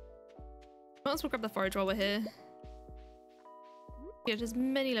 Might as well grab the forage while we're here. Get as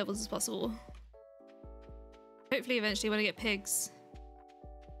many levels as possible. Hopefully eventually when I get pigs,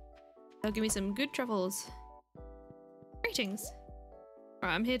 they'll give me some good truffles. Greetings.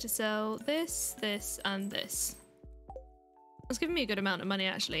 Alright, I'm here to sell this, this, and this. That's giving me a good amount of money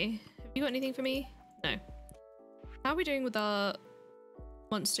actually. Have you got anything for me? No. How are we doing with our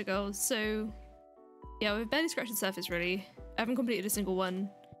monster goals? So yeah, we've barely scratched the surface really. I haven't completed a single one.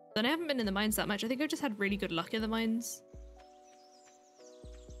 Then I haven't been in the mines that much. I think I've just had really good luck in the mines.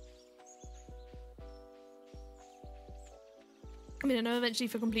 I mean, I know eventually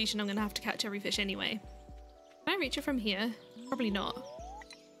for completion I'm gonna have to catch every fish anyway. Can I reach it from here? Probably not.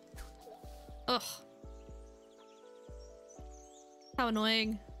 Ugh. How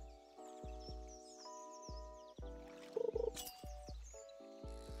annoying.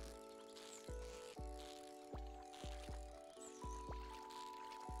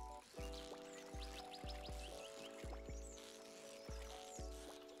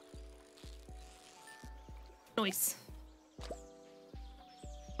 Nice.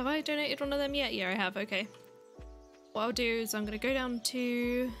 Have I donated one of them yet? Yeah, I have. Okay. What I'll do is I'm going to go down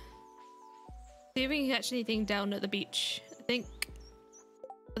to see if we can catch anything down at the beach. I think...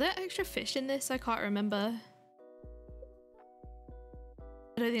 Are there extra fish in this? I can't remember.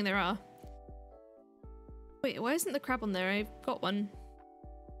 I don't think there are. Wait, why isn't the crab on there? I've got one.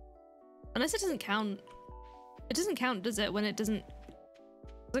 Unless it doesn't count. It doesn't count, does it? When it doesn't...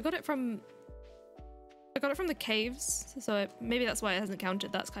 I got it from the caves, so maybe that's why it hasn't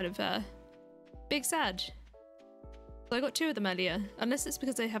counted. That's kind of big sad. So I got 2 of them earlier. Unless it's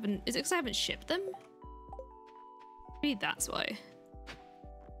because I haven't... Is it because I haven't shipped them? Maybe that's why.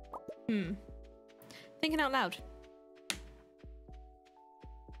 Thinking out loud.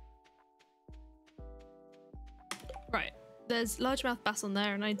 Right. There's largemouth bass on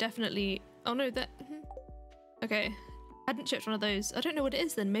there, and I definitely... Oh no, that... Okay. Hadn't shipped one of those. I don't know what it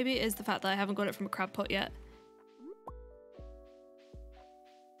is then. Maybe it is the fact that I haven't got it from a crab pot yet.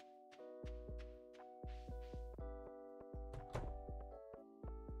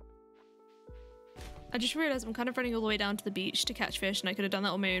 I just realised I'm kind of running all the way down to the beach to catch fish, and I could have done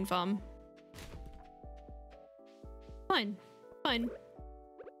that on my own farm. Fine. Fine.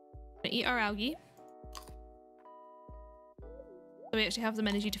 Gonna eat our algae. So we actually have some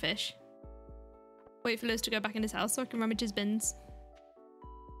energy to fish. Wait for Liz to go back in his house so I can rummage his bins.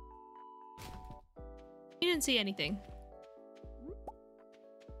 You didn't see anything.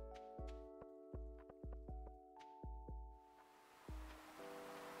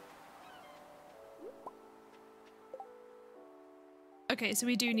 Okay, so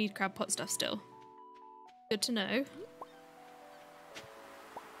we do need crab pot stuff still. Good to know.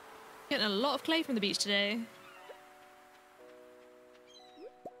 Getting a lot of clay from the beach today.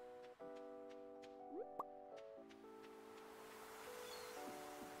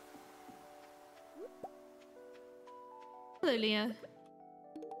 Hello, Leah.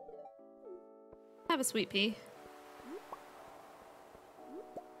 Have a sweet pea.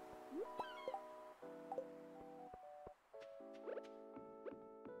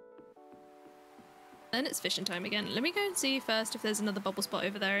 Then it's fishing time again. Let me go and see first if there's another bubble spot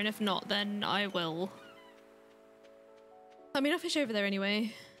over there, and if not, then I will. I mean, I'll fish over there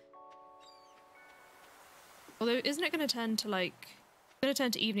anyway. Although, isn't it going to turn to like... going to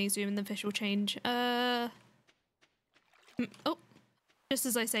turn to evening zoom and then fish will change? Oh, just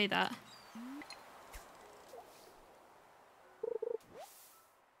as I say that.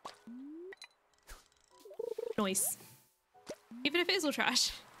 Nice. Even if it is all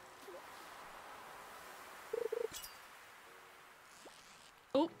trash.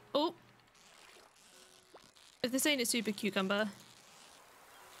 Oh. If this ain't a super cucumber, I'm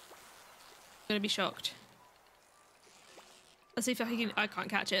gonna be shocked. Let's see if I can. I can't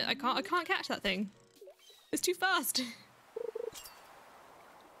catch it. I can't catch that thing. It's too fast.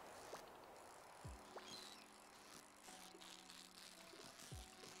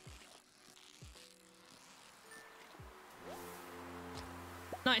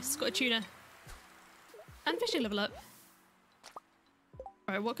 Nice, got a tuna. And fishing level up.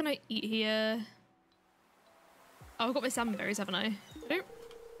 Alright, what can I eat here? Oh, I've got my salmon berries, haven't I?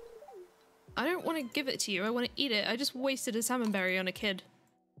 I don't want to give it to you, I want to eat it. I just wasted a salmon berry on a kid.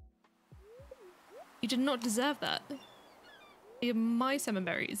 You did not deserve that. They are my salmon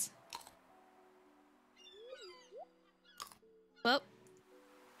berries. Well.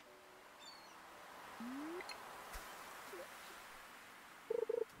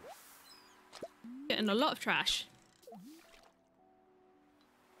 Getting a lot of trash.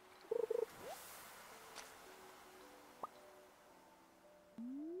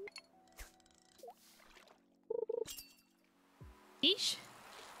 Eesh.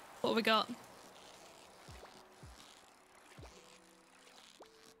 What have we got?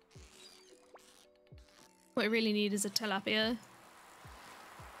 What I really need is a tilapia.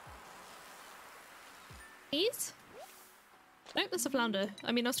 Please? Nope, that's a flounder.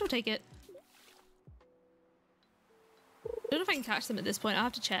 I mean, I'll still take it. I don't know if I can catch them at this point. I'll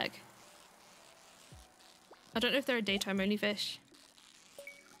have to check. I don't know if they're a daytime only fish.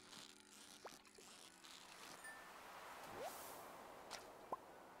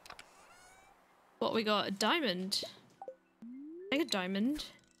 What we got? A diamond. Take a diamond.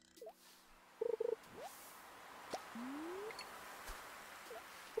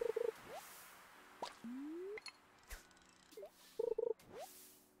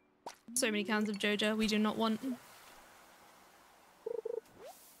 So many cans of Joja we do not want.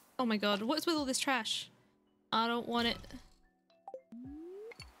 Oh my god, what's with all this trash? I don't want it.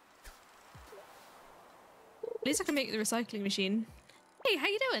 At least I can make the recycling machine. Hey, how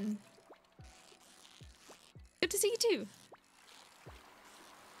you doing? Good to see you too.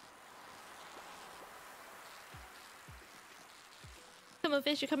 Come on,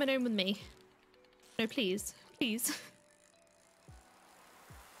 fish, you're coming home with me. No, please. Please.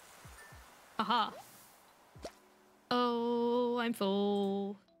 Aha. Oh, I'm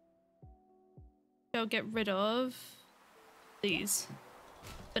full. I'll get rid of these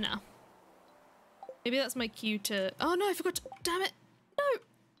for now. Maybe that's my cue to... Oh no, I forgot to... Damn it! No!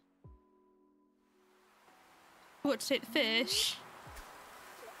 I forgot to take the fish.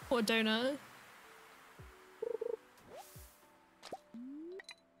 What a donut.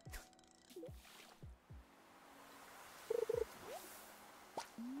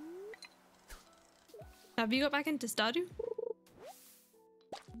 Have you got back into Stardew?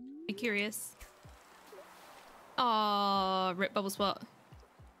 Be curious. Aww, rip bubble spot.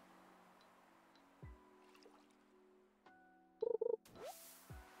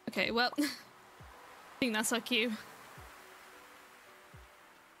 Okay, well, I think that's our cue.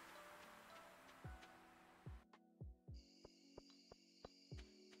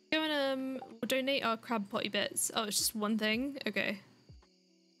 Go and we'll donate our crab potty bits. Oh, it's just one thing? Okay.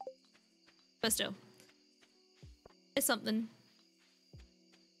 But still. It's something.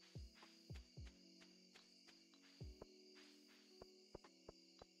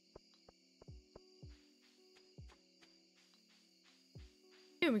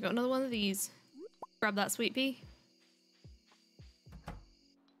 Here we got another one of these. Grab that, sweet pea.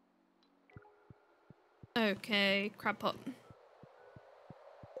 Okay, crab pot. I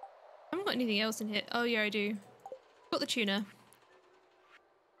haven't got anything else in here. Oh yeah, I do. Got the tuna.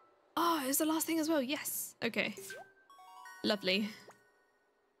 Oh, it's the last thing as well. Yes. Okay. Lovely.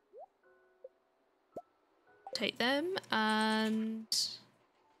 Take them and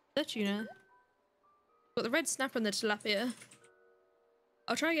the tuna. Got the red snapper and the tilapia.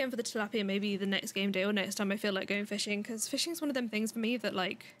 I'll try again for the tilapia maybe the next game day or next time I feel like going fishing, because fishing's one of them things for me that,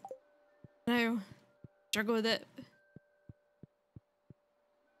 like, I don't know, struggle with it.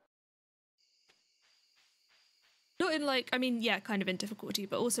 Not in, like, I mean, yeah, kind of in difficulty,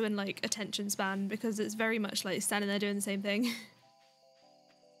 but also in, like, attention span, because it's very much like standing there doing the same thing.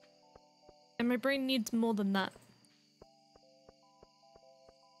 And my brain needs more than that.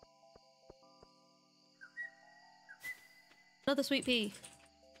 Another sweet pea.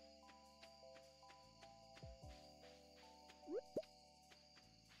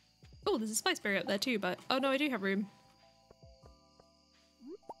 Oh, there's a spice berry up there too, but oh no, I do have room.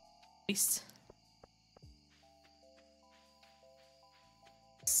 Nice.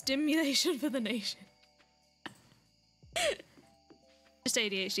 Stimulation for the nation. Just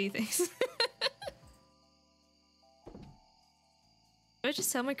ADHD things. Do I just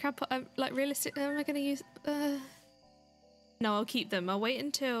sell my crab pot? Like, realistic? Am I gonna use? No, I'll keep them. I'll wait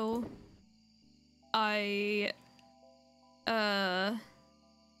until I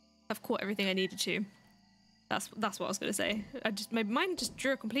have caught everything I needed to. That's what I was gonna say. My mind just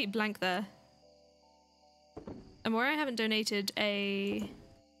drew a complete blank there. And where I haven't donated a,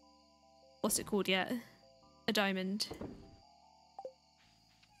 what's it called yet? A diamond.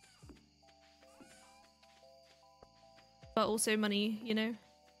 But also money, you know?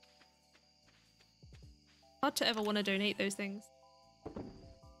 Hard to ever want to donate those things.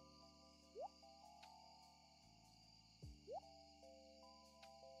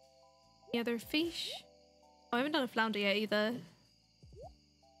 Any other fish? Oh, I haven't done a flounder yet either.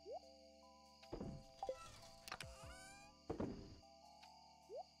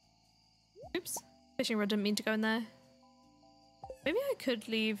 Oops. Fishing rod didn't mean to go in there. Maybe I could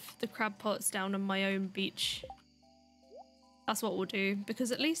leave the crab pots down on my own beach. That's what we'll do,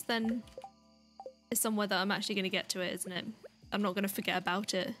 because at least then it's somewhere that I'm actually going to get to it, isn't it? I'm not going to forget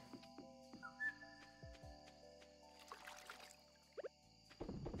about it.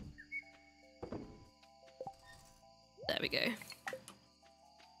 There we go. I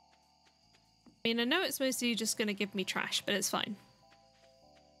mean, I know it's mostly just going to give me trash, but it's fine.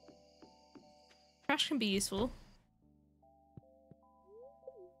 Trash can be useful.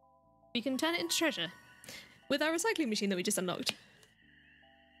 We can turn it into treasure with our recycling machine that we just unlocked.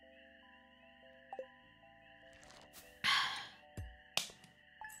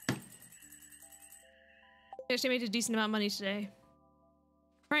 We actually made a decent amount of money today.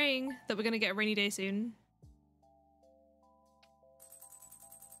 Praying that we're going to get a rainy day soon.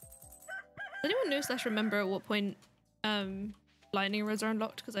 Does anyone know / remember at what point lightning rods are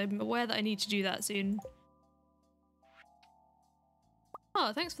unlocked? Because I'm aware that I need to do that soon.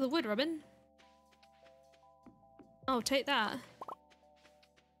 Oh, thanks for the wood, Robin. Oh, take that.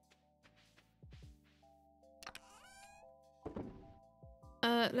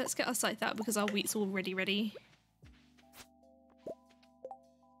 Let's get our scythe out because our wheat's already ready.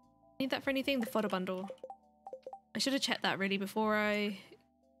 Need that for anything? The fodder bundle. I should have checked that really before I...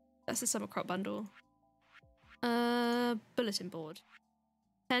 That's the summer crop bundle. Bulletin board.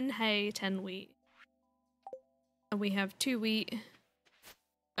 10 hay, 10 wheat. And we have 2 wheat.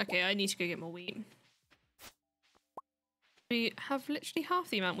 Okay, I need to go get more wheat. We have literally half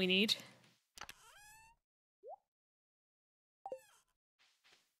the amount we need.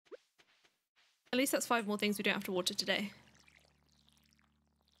 At least that's 5 more things we don't have to water today.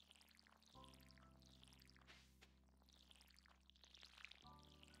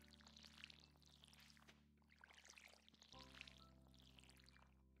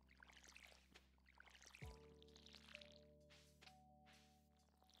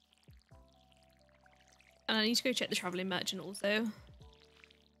 And I need to go check the travelling merchant also.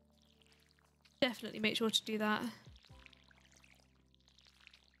 Definitely make sure to do that.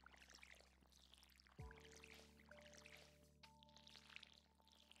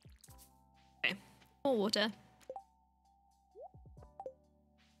 Okay, more water.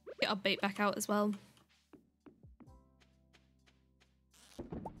 Get our bait back out as well.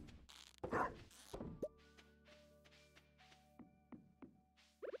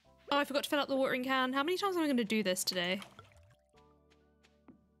 Oh, I forgot to fill up the watering can. How many times am I going to do this today?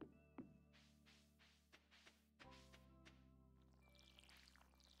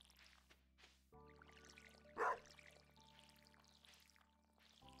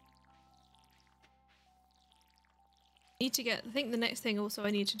 Need to get, I think the next thing also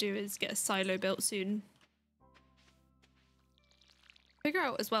I need to do is get a silo built soon. Figure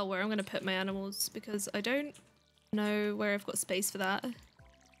out as well where I'm going to put my animals because I don't know where I've got space for that.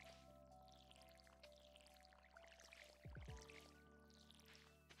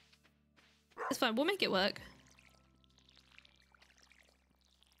 It's fine, we'll make it work.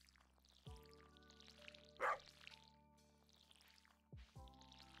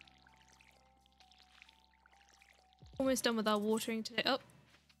 Almost done with our watering today. Oh.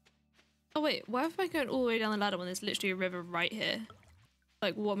 Oh wait, why am I going all the way down the ladder when there's literally a river right here?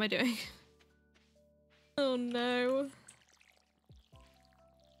 Like, what am I doing? Oh no.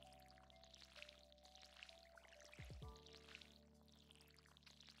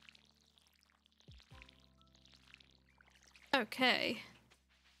 Okay.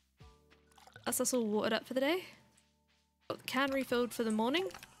 That's us all watered up for the day. Got the can refilled for the morning.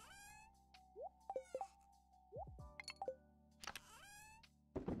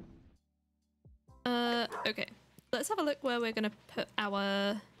 Okay. Let's have a look where we're gonna put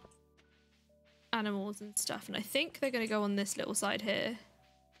our animals and stuff, and I think they're gonna go on this little side here.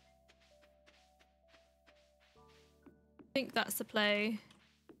 I think that's the play.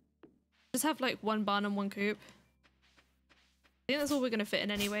 Just have like one barn and one coop. I think that's all we're gonna fit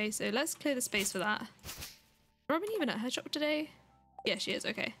in anyway, so let's clear the space for that. Is Robin even at her shop today? Yeah, she is,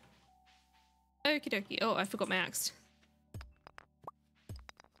 okay. Okie dokie. Oh, I forgot my axe.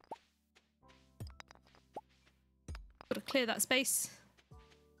 Gotta clear that space.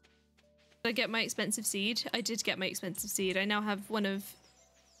 Did I get my expensive seed? I did get my expensive seed. I now have one of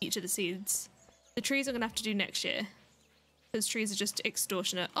each of the seeds. The trees I'm gonna have to do next year. Because trees are just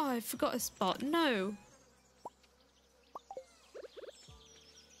extortionate. Oh, I forgot a spot. No!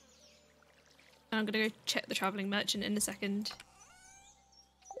 And I'm gonna go check the travelling merchant in a second.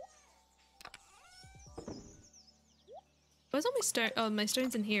 Where's all my stone? Oh, my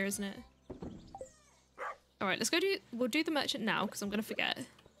stone's in here, isn't it? Alright, let's go do- we'll do the merchant now, because I'm gonna forget.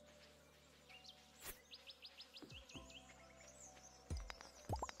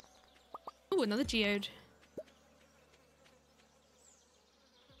 Oh, another geode.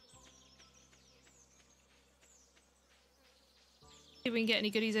 See if we can get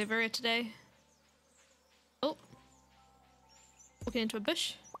any goodies over here today. Oh. Walking into a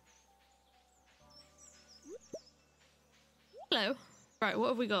bush. Hello. Right, what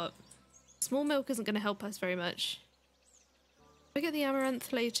have we got? Small milk isn't going to help us very much. I get the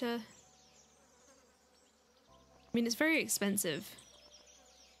amaranth later. I mean, it's very expensive.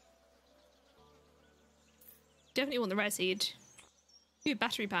 Definitely want the rare seed. Ooh,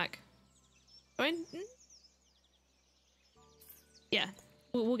 battery pack. Join? Yeah,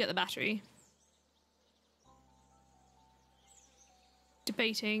 we'll get the battery.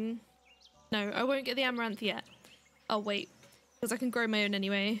 Debating. No, I won't get the amaranth yet. I'll wait, because I can grow my own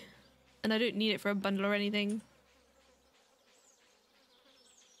anyway. And I don't need it for a bundle or anything.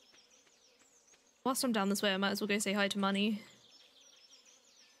 Whilst I'm down this way, I might as well go say hi to Money.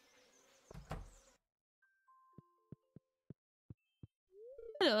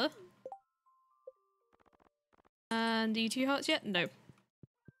 Hello. And are you 2 hearts yet? No.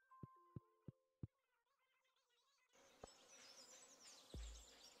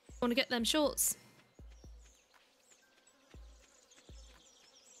 Want to get them shorts.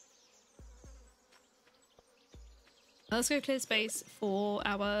 Let's go clear space for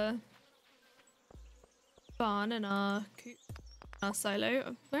our barn and our coop, our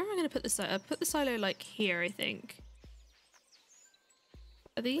silo. Where am I going to put the silo? Put the silo like here, I think.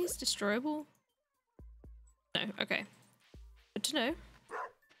 Are these destroyable? No, okay. Good to know.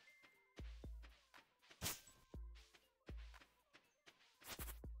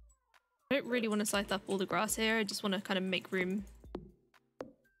 I don't really want to scythe up all the grass here, I just want to kind of make room.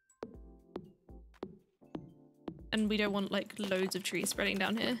 And we don't want like loads of trees spreading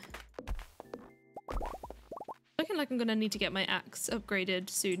down here. Looking like I'm gonna need to get my axe upgraded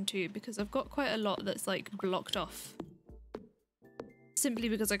soon too, because I've got quite a lot that's like blocked off. Simply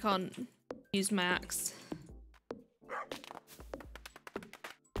because I can't use my axe.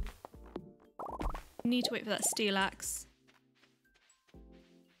 Need to wait for that steel axe.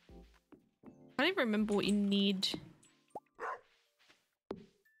 I don't even remember what you need.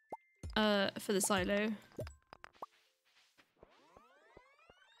 for the silo.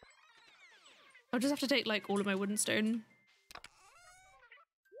 I'll just have to take like all of my wooden stone.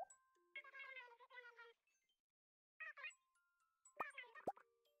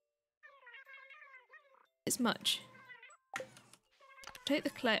 It's much. Take the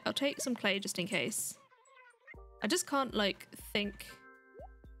clay. I'll take some clay just in case. I just can't like think.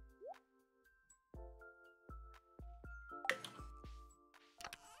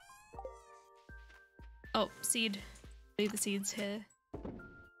 Oh, seed. Leave the seeds here.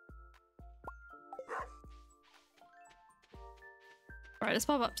 Right, let's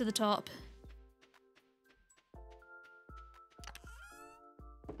pop up to the top.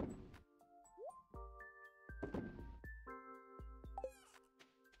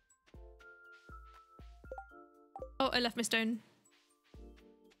 Oh, I left my stone.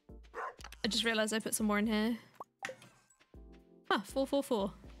 I just realized I put some more in here. Ah,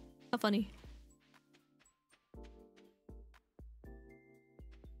 444. How funny.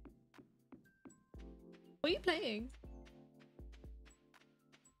 What are you playing?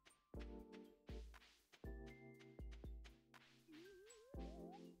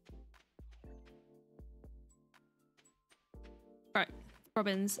 Right,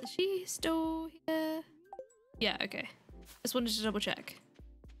 Robin's. Is she still here? Yeah, okay. Just wanted to double check.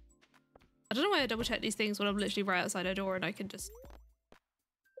 I don't know why I double check these things when I'm literally right outside her door and I can just,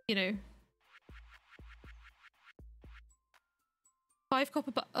 you know. 5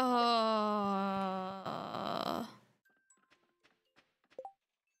 copper I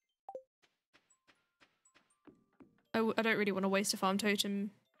don't really want to waste a farm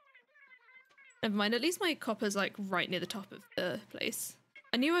totem. Never mind, at least my copper's like right near the top of the place.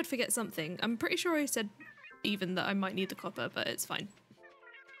 I knew I'd forget something. I'm pretty sure I said even that I might need the copper, but it's fine.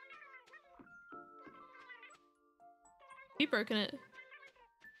 You've broken it.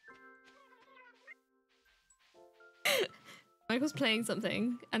 Michael's playing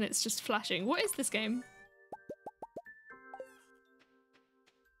something and it's just flashing. What is this game?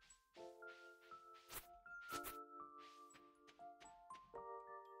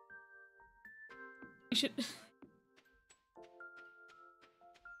 You should...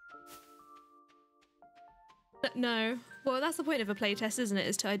 No. Well, that's the point of a playtest, isn't it?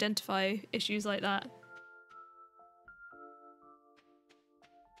 Is to identify issues like that.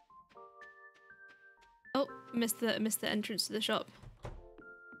 Oh, missed the entrance to the shop.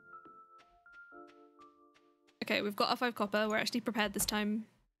 Okay, we've got our 5 copper. We're actually prepared this time.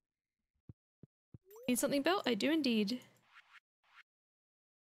 Need something built? I do indeed.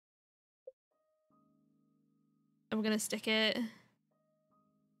 And we're gonna stick it...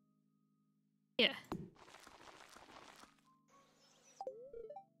 Yeah.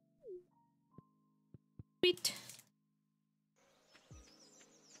 Sweet.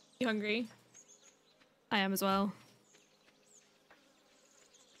 You hungry? I am as well.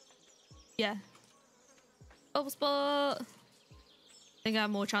 Yeah. Bubble spot! I think I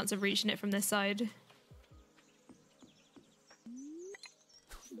have more chance of reaching it from this side.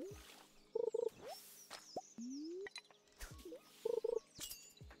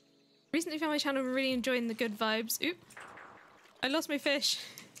 Recently found my channel and really enjoying the good vibes. Oop! I lost my fish.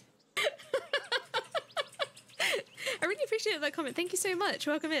 I really appreciate that comment. Thank you so much.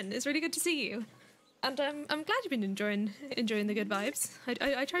 Welcome in. It's really good to see you. And I'm glad you've been enjoying the good vibes.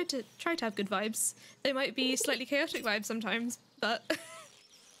 I try to have good vibes. They might be slightly chaotic vibes sometimes, but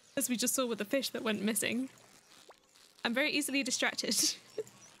as we just saw with the fish that went missing, I'm very easily distracted.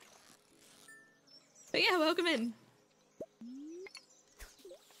 But yeah, welcome in.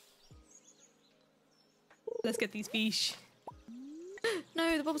 Let's get these fish.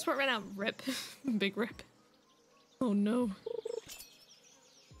 No, the bubble spot ran out. Rip. Big rip. Oh no.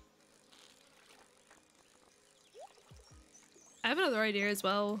 I have another idea as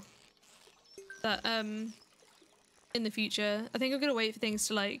well. That in the future, I think I'm gonna wait for things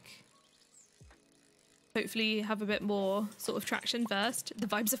to like hopefully have a bit more sort of traction first. The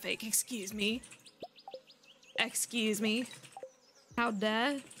vibes are fake, excuse me. Excuse me. How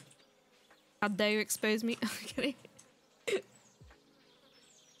dare? How dare you expose me? I'm kidding.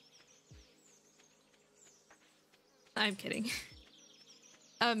 I'm kidding.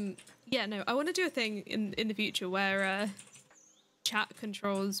 Yeah, no, I want to do a thing in the future where chat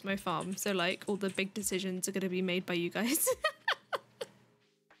controls my farm, so like all the big decisions are going to be made by you guys.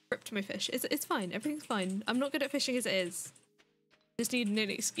 Ripped my fish. It's fine. Everything's fine. I'm not good at fishing as it is. Just need an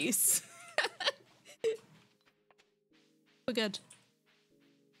excuse. We're good.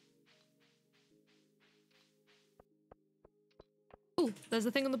 Oh, there's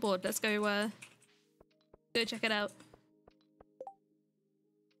a thing on the board. Let's go check it out.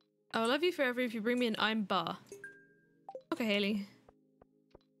 I'll love you forever if you bring me an iron bar. Okay, Haley.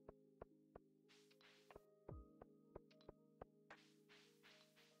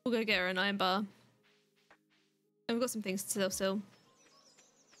 We'll go get her an iron bar. And we've got some things to sell still.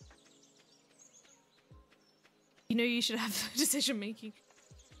 You know you should have decision making.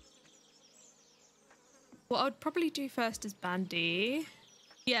 What I'd probably do first is Bandy.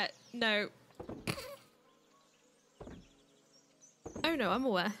 Yeah, no. Oh no, I'm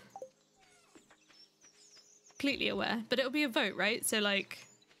aware. Completely aware. But it'll be a vote, right? So like,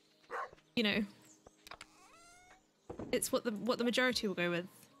 you know. It's what the majority will go with.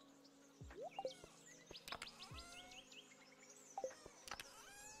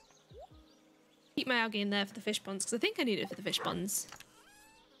 Keep my algae in there for the fish ponds, because I think I need it for the fish ponds.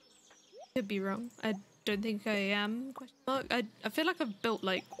 Could be wrong. I don't think I am. Question mark. I feel like I've built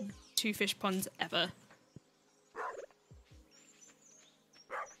like 2 fish ponds ever.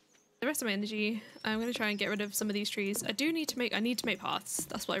 The rest of my energy, I'm gonna try and get rid of some of these trees. I need to make paths.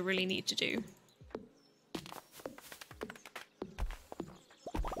 That's what I really need to do.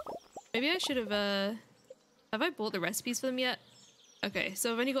 Maybe I should have I bought the recipes for them yet? Okay,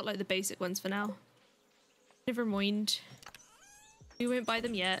 so I've only got like the basic ones for now. Never mind. We won't buy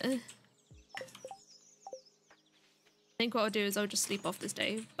them yet. I think what I'll do is I'll just sleep off this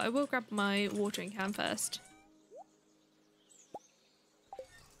day, but I will grab my watering can first.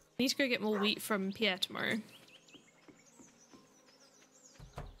 I need to go get more wheat from Pierre tomorrow.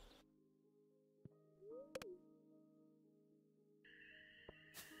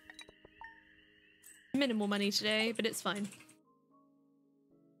 Minimal money today, but it's fine.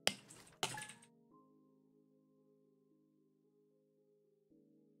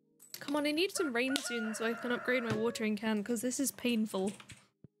 Come on, I need some rain soon so I can upgrade my watering can because this is painful.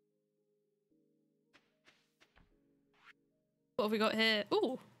 What have we got here?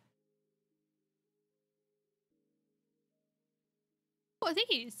 Ooh! What are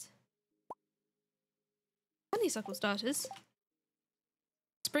these? Honeysuckle starters.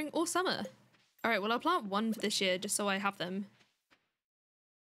 Spring or summer. Alright, well I'll plant 1 for this year just so I have them.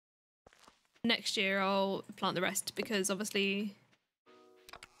 Next year I'll plant the rest because obviously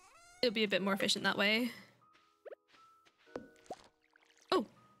it'll be a bit more efficient that way. Oh!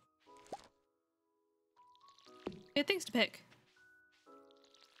 Good things to pick.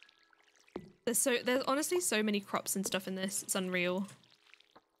 There's honestly so many crops and stuff in this, it's unreal.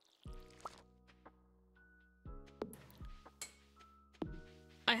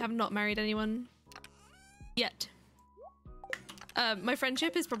 I have not married anyone yet. My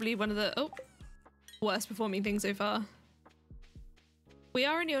friendship is probably one of the worst performing things so far. We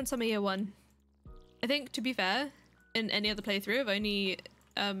are only on summer year 1. I think, to be fair, in any other playthrough I've only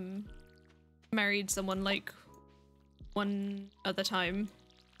married someone like 1 other time.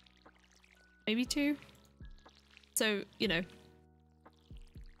 Maybe 2. So, you know.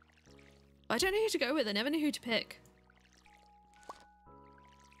 I don't know who to go with, I never know who to pick.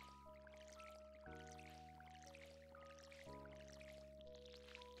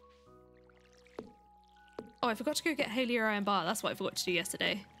 Oh, I forgot to go get Haley or Iron Bar. That's what I forgot to do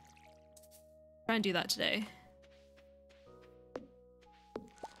yesterday. Try and do that today.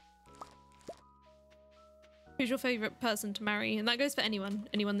 Who's your favourite person to marry? And that goes for anyone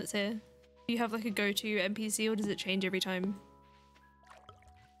that's here. Do you have like a go-to NPC or does it change every time?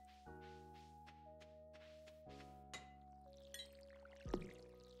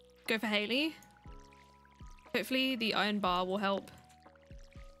 Go for Haley. Hopefully the Iron Bar will help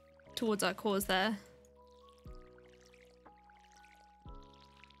towards our cause there.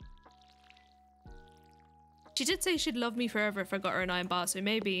 She did say she'd love me forever if I got her an Iron Bar, so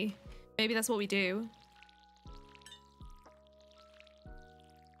maybe that's what we do.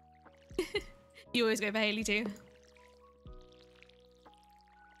 You always go for Haley too.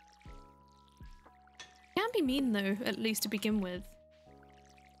 Can be mean though, at least to begin with.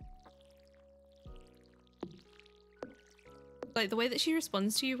 Like the way that she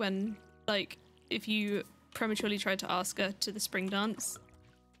responds to you when, like, if you prematurely try to ask her to the spring dance.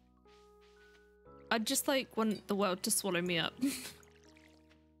 I'd just like want the world to swallow me up.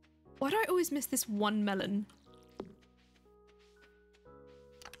 Why do I always miss this one melon?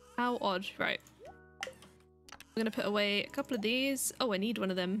 How odd. Right. I'm gonna put away a couple of these. Oh, I need one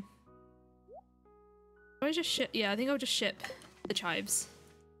of them. Do I just ship? Yeah, I think I'll just ship the chives.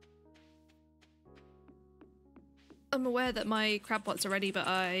 I'm aware that my crab pots are ready, but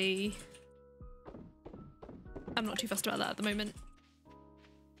I'm not too fussed about that at the moment.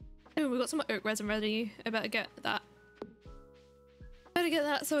 Oh, we've got some oak resin ready. I better get that. Better get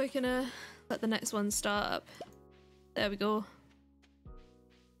that so I can let the next one start up. There we go.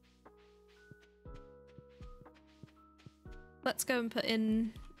 let's go and put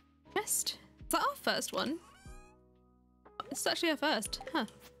in chest. Is that our first one? It's actually our first, huh?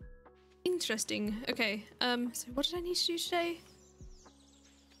 Interesting. Okay, so what did I need to do today?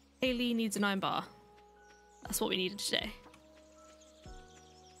 Haley needs an iron bar. That's what we needed today.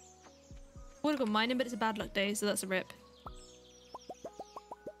 Would have gone mining, but it's a bad luck day, so that's a rip.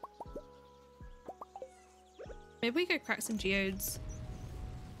 Maybe we go crack some geodes.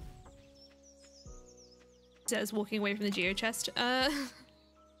 Says walking away from the geo chest. Isn't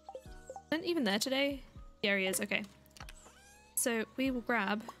even there today? Yeah, he is. Okay. So we will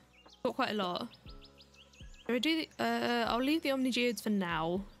grab. Got quite a lot. So we do the, I'll leave the Omni geodes for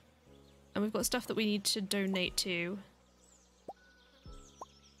now. And we've got stuff that we need to donate to.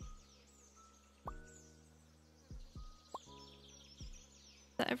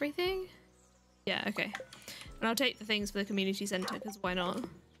 Is that everything? Yeah, okay. And I'll take the things for the community centre, because why not?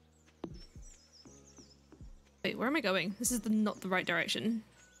 Wait, where am I going? This is not the right direction.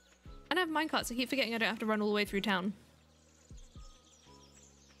 I don't have minecarts, I keep forgetting I don't have to run all the way through town.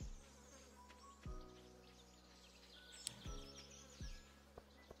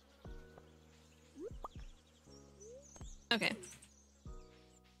 Okay.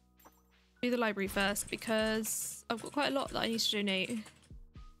 Do the library first because I've got quite a lot that I need to donate.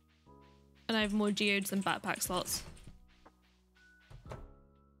 And I have more geodes than backpack slots.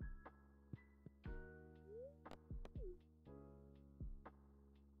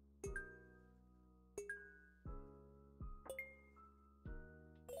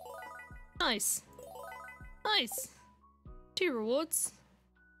 Nice. Nice. 2 rewards.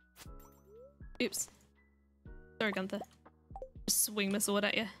 Oops. Sorry, Gunther. Just swing my sword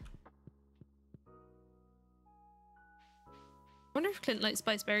at you. I wonder if Clint likes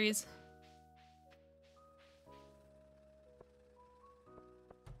spice berries.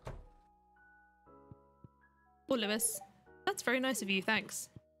 Oh, Lewis. That's very nice of you, thanks.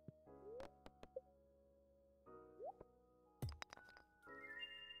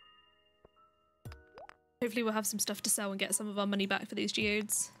 Hopefully we'll have some stuff to sell and get some of our money back for these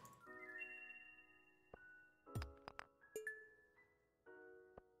geodes.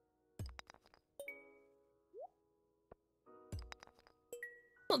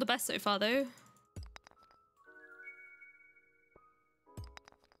 Not the best so far, though.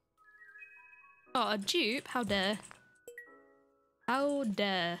 Oh, a dupe? How dare. How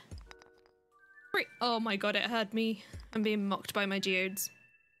dare. Oh my god, it hurt me. I'm being mocked by my geodes.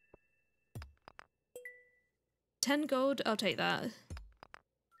 10 gold, I'll take that.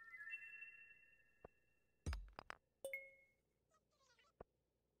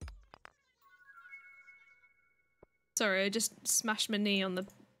 Sorry, I just smashed my knee on the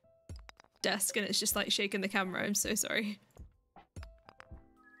desk and it's just like shaking the camera. I'm so sorry.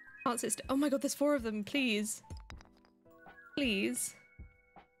 Can't sit still. Oh my god, there's 4 of them, please. Please.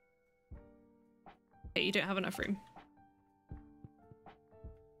 Okay, you don't have enough room.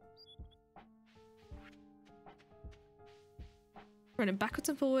 Running backwards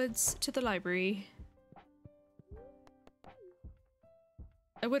and forwards to the library.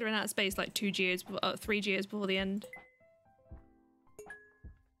 I would have run out of space like 3 geodes before the end.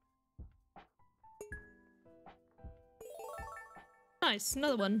 Nice,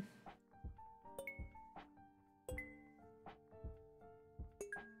 another one.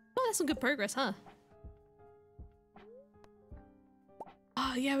 Oh, that's some good progress, huh?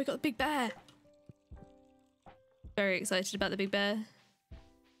 Oh yeah, we got the big bear. Very excited about the big bear.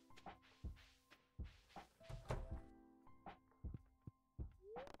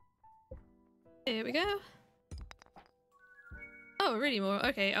 Here we go. Oh, really more?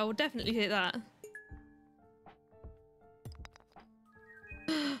 Okay, I will definitely hit that.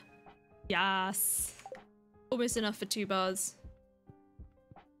 Yes. Almost enough for 2 bars.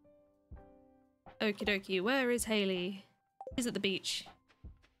 Okie dokie, where is Haley? He's at the beach.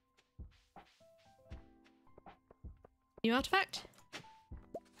 New artifact?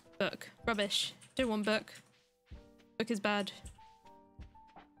 Book. Rubbish. Don't want book. Book is bad.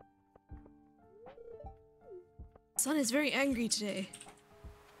 Sun is very angry today.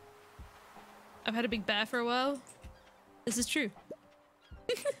 I've had a big bear for a while. This is true.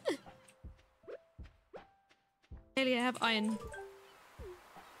 Haley, I have iron.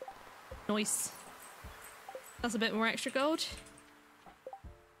 Nice. That's a bit more extra gold.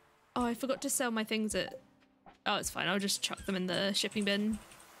 Oh, I forgot to sell my things at... Oh, it's fine. I'll just chuck them in the shipping bin.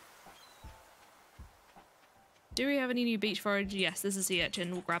 Do we have any new beach forage? Yes, there's a sea urchin.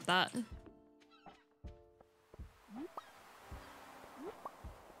 We'll grab that.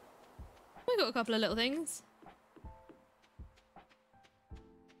 We got a couple of little things.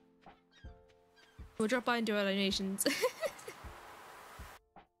 We'll drop by and do our donations.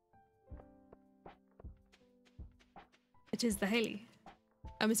 It is the Haley.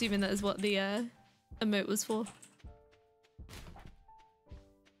 I'm assuming that is what the emote was for.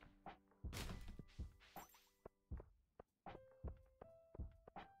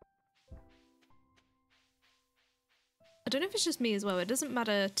 I don't know if it's just me as well. It doesn't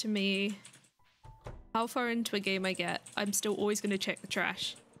matter to me how far into a game I get. I'm still always going to check the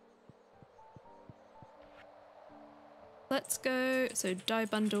trash. Let's go. So dye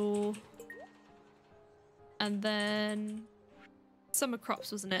bundle. And then summer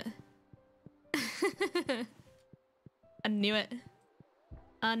crops, wasn't it? I knew it.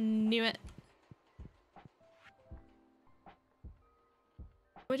 I knew it.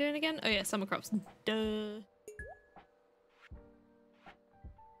 What are we doing again? Oh yeah, summer crops. Duh.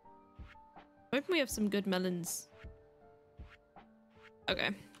 I'm hoping we have some good melons. Okay.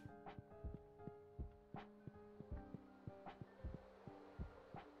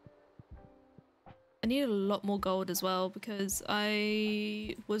 I need a lot more gold as well because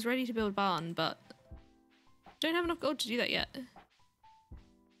I was ready to build a barn, but don't have enough gold to do that yet.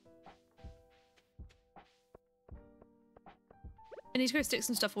 I need to go stick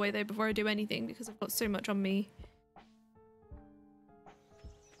some stuff away though before I do anything because I've got so much on me.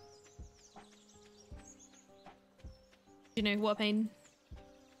 You know, what a pain.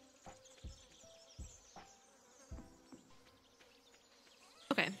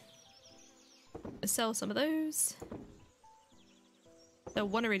 Okay. Let's sell some of those. Sell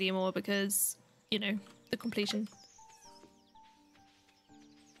one iridium ore because, you know, the completion.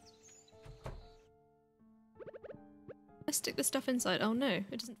 Let's stick the stuff inside. Oh no,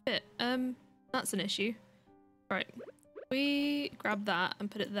 it doesn't fit. That's an issue. Right. We grab that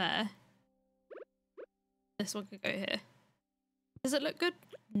and put it there. This one could go here. Does it look good?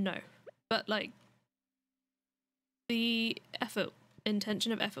 No. But like the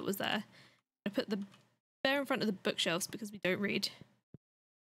intention of effort was there. I put the bear in front of the bookshelves because we don't read.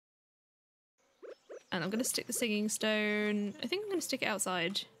 And I'm gonna stick the singing stone. I think I'm gonna stick it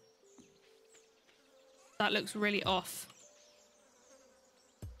outside. That looks really off.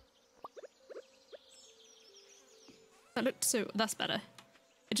 That's better.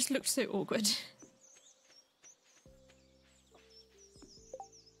 It just looked so awkward.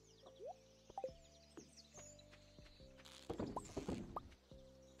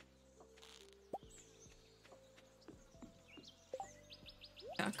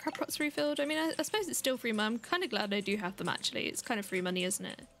 Crab pots refilled. I mean, I suppose it's still free money. I'm kind of glad I do have them actually. It's kind of free money, isn't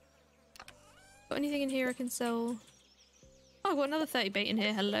it? Got anything in here I can sell? Oh, I've got another 30 bait in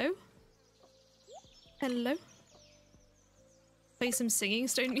here. Hello? Hello? Play some singing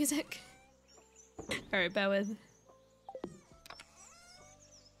stone music. Alright, bear with.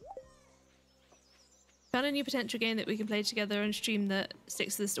 Found a new potential game that we can play together and stream that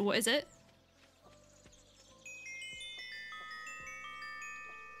sticks to this. What is it?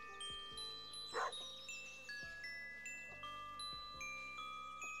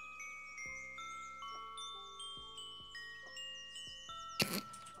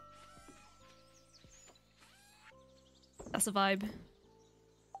 That's a vibe.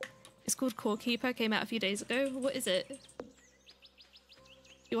 It's called Core Keeper, came out a few days ago. What is it?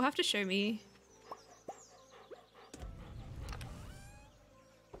 You'll have to show me.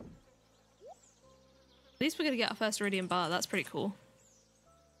 At least we're gonna get our first iridium bar, that's pretty cool.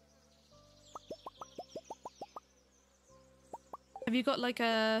 Have you got like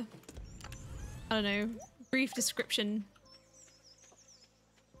a, I don't know, brief description?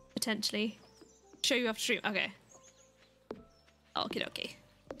 Potentially. Show you after stream, okay. Okie dokie.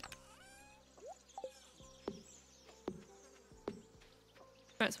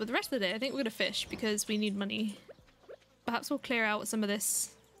 Right, so for the rest of the day, I think we're gonna fish because we need money. Perhaps we'll clear out some of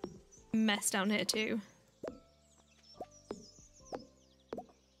this mess down here too.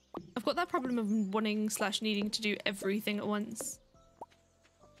 I've got that problem of wanting / needing to do everything at once.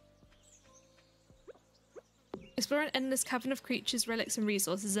 Explore an endless cavern of creatures, relics, and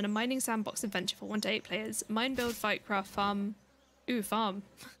resources in a mining sandbox adventure for 1 to 8 players. Mine, build, fight, craft, farm. Ooh, farm.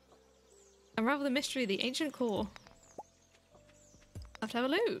 Unravel the mystery of the ancient core. I'll have to have a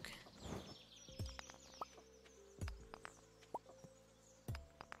look.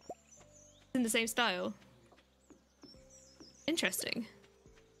 In the same style. Interesting.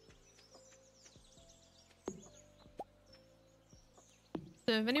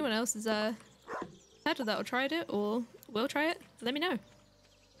 So if anyone else has heard of that or tried it or will try it, let me know.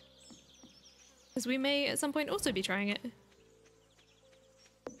 Because we may at some point also be trying it.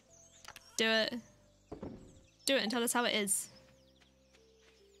 Do it. Do it and tell us how it is.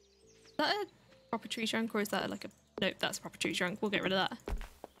 Is that a proper tree trunk or is that like a... Nope, that's a proper tree trunk. We'll get rid of that.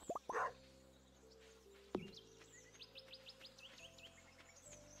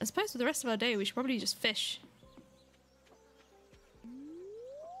 I suppose for the rest of our day we should probably just fish.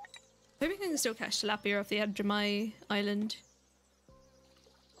 Maybe we can still catch tilapia off the edge of my island.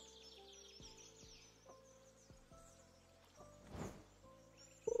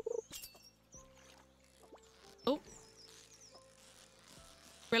 Oh.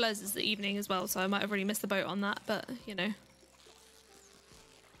 Realise it's the evening as well, so I might have already missed the boat on that, but you know.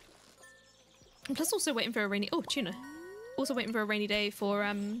 And plus also waiting for a rainy— oh, tuna. Also waiting for a rainy day for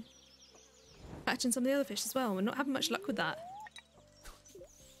catching some of the other fish as well. We're not having much luck with that.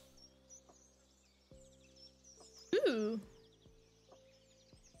 Ooh.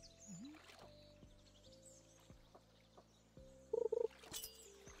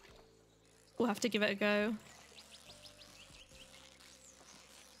 We'll have to give it a go.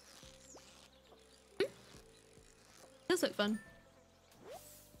 Does look fun.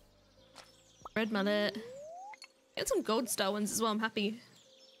 Red mullet. Get some gold star ones as well, I'm happy.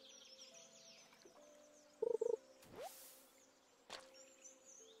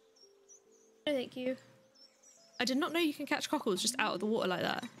 No, thank you. I did not know you can catch cockles just out of the water like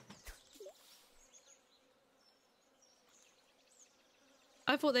that.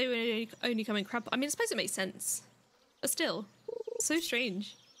 I thought they were only come in crab— I mean, I suppose it makes sense. But still, so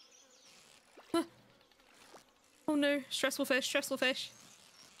strange. Huh. Oh no, stressful fish, stressful fish.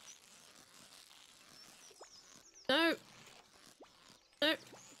 No. No.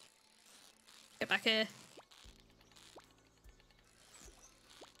 Get back here.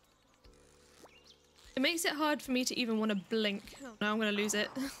 It makes it hard for me to even want to blink. Oh no, I'm gonna lose it.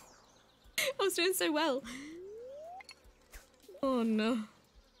 I was doing so well. Oh no.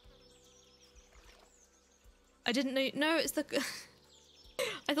 I didn't know— no, it's the—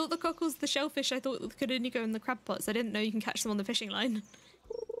 I thought the cockles, the shellfish, I thought could only go in the crab pots. I didn't know you can catch them on the fishing line.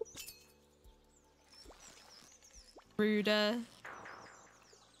 Ruder.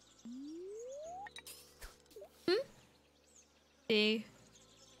 See?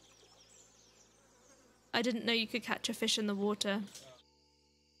 I didn't know you could catch a fish in the water.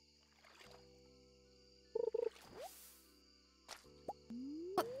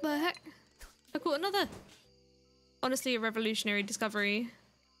 What the heck? I caught another! Honestly, a revolutionary discovery.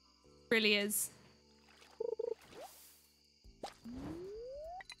 Really is.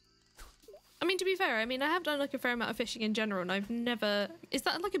 I mean, to be fair, I mean, I have done like a fair amount of fishing in general and I've never— is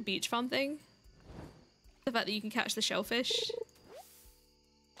that like a beach farm thing? The fact that you can catch the shellfish?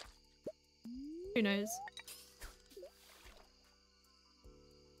 Who knows?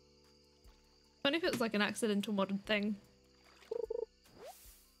 Funny if it was like an accidental modded thing.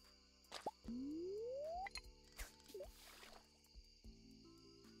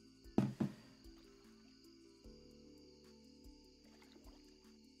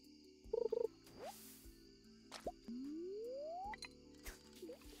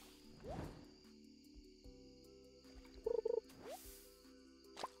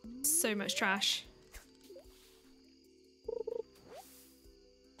 So much trash.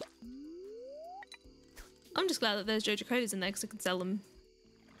 I'm just glad that there's Jojo Codas in there because I can sell them.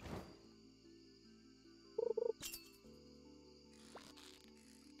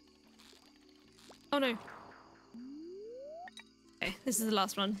 Oh no. Okay, this is the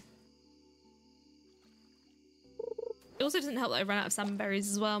last one. It also doesn't help that I ran out of salmon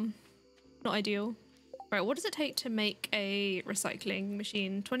berries as well. Not ideal. Right, what does it take to make a recycling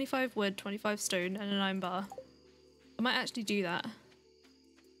machine? 25 wood, 25 stone, and an iron bar. I might actually do that.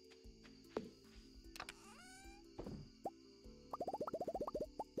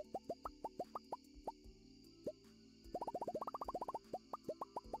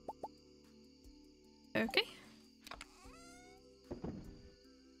 Okay.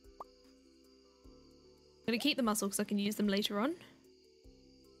 I'm gonna keep the mussel because I can use them later on.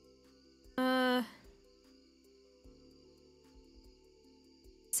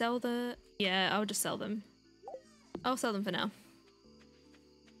 Sell the— yeah, I'll just sell them. I'll sell them for now.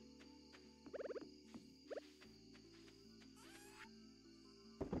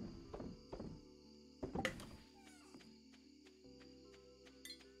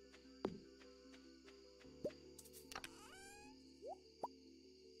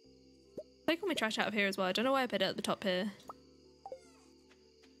 Take all my trash out of here as well. I don't know why I put it at the top here.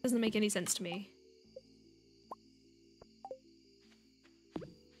 Doesn't make any sense to me.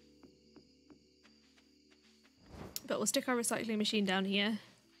 But we'll stick our recycling machine down here.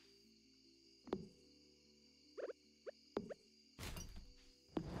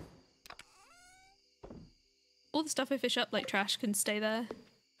 All the stuff I fish up like trash can stay there.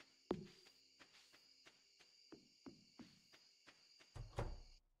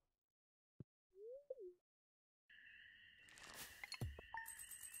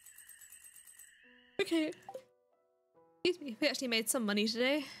 Okay. Excuse me, we actually made some money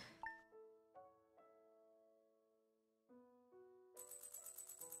today.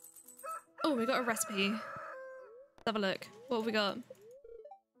 Oh, we got a recipe. Let's have a look. What have we got?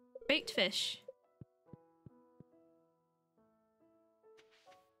 Baked fish.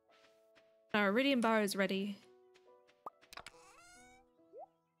 Our iridium bar is ready.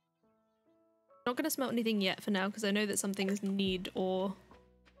 Not gonna smelt anything yet for now because I know that some things need ore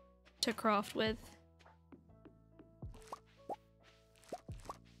to craft with.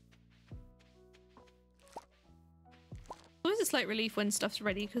 Always a slight relief when stuff's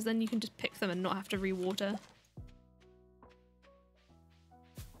ready because then you can just pick them and not have to rewater.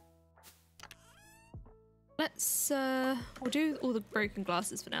 Let's we'll do all the broken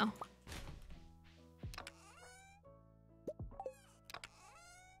glasses for now.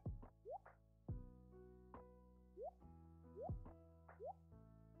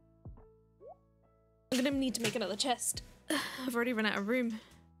 I'm gonna need to make another chest. I've already run out of room.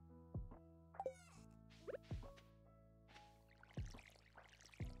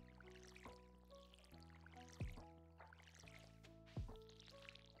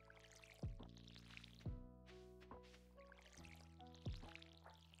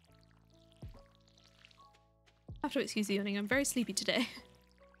 I have to excuse the yawning, I'm very sleepy today.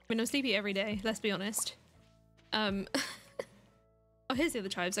 I mean, I'm sleepy every day, let's be honest. Oh, here's the other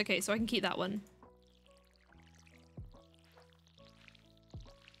chives. Okay, so I can keep that one.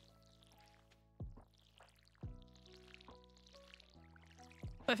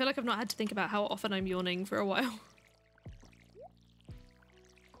 But I feel like I've not had to think about how often I'm yawning for a while.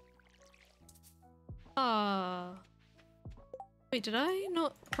 Wait, did I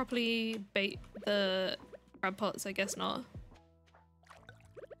not properly bait the crab pots? I guess not.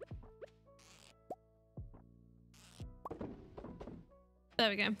 There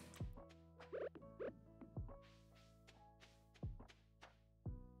we go.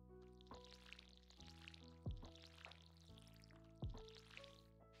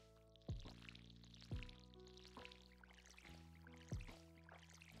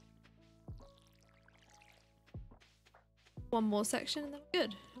 One more section and then we're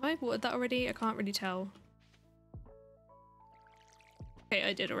good. Have I watered that already? I can't really tell. Okay,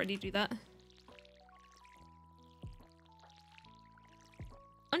 I did already do that.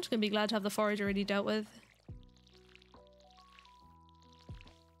 I'm just gonna be glad to have the forage already dealt with.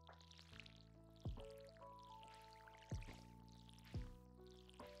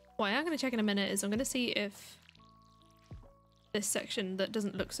 What I am gonna check in a minute is I'm gonna see if this section that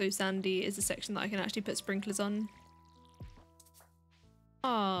doesn't look so sandy is a section that I can actually put sprinklers on.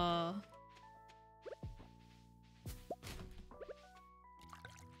 Ah.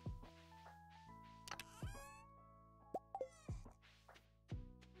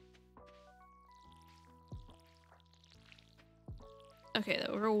 Okay,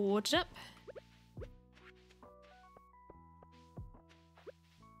 that we're all watered up.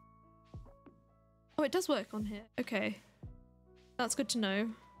 Oh, it does work on here. Okay. That's good to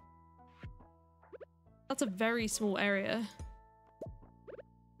know. That's a very small area.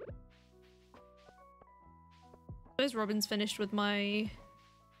 Those robins finished with my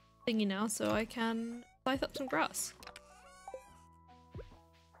thingy now, so I can scythe up some grass.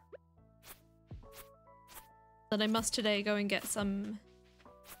 Then I must today go and get some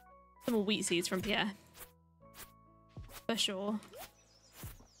more wheat seeds from Pierre. For sure.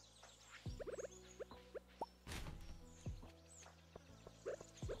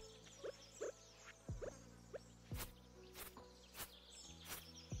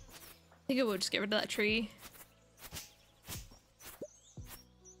 I think I will just get rid of that tree.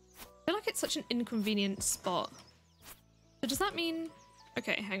 I feel like it's such an inconvenient spot. So does that mean...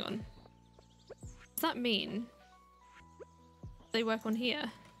 Okay, hang on. Does that mean they work on here?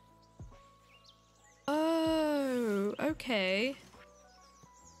 Oh, okay.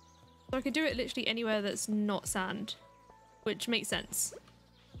 So I could do it literally anywhere that's not sand, which makes sense.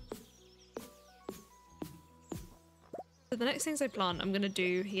 So the next things I plant, I'm gonna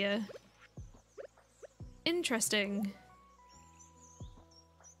do here. Interesting.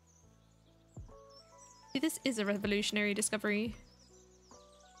 See, this is a revolutionary discovery.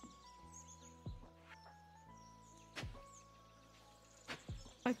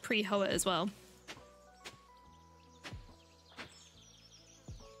 I pre-hoe it as well.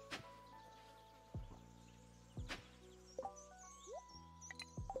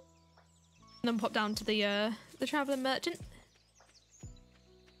 And then pop down to the traveling merchant.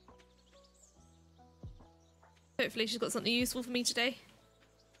 Hopefully she's got something useful for me today.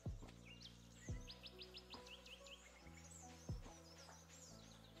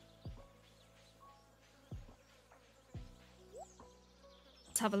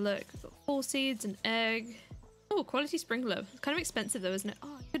 have a look. We've got 4 seeds, an egg. Oh, quality sprinkler. It's kind of expensive though, isn't it?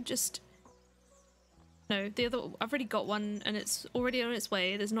 Oh, I could just... No, the other... I've already got one and it's already on its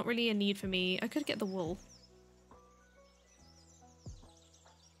way. There's not really a need for me. I could get the wool.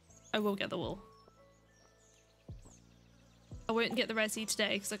 I will get the wool. I won't get the resi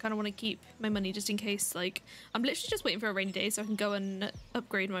today because I kind of want to keep my money just in case, like... I'm literally just waiting for a rainy day so I can go and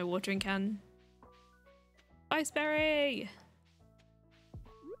upgrade my watering can. Iceberry!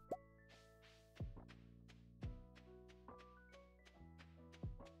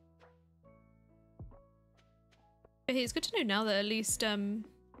 Okay, it's good to know now that at least, as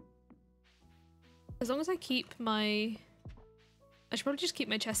long as I keep my... I should probably just keep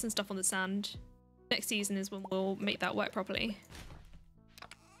my chests and stuff on the sand. Next season is when we'll make that work properly.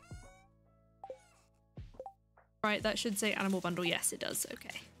 Right, that should say animal bundle. Yes, it does.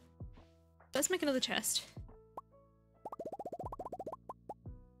 Okay. Let's make another chest.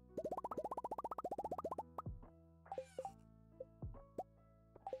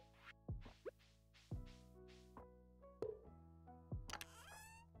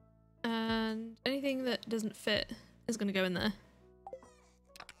 And anything that doesn't fit is going to go in there.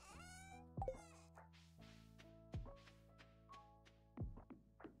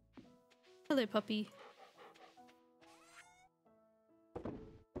 Hello, puppy.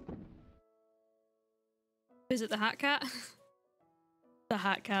 Is it the hat cat? The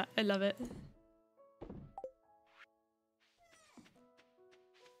hat cat. I love it.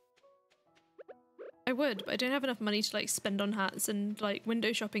 I would, but I don't have enough money to like spend on hats, and like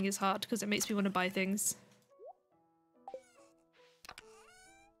window shopping is hard because it makes me want to buy things.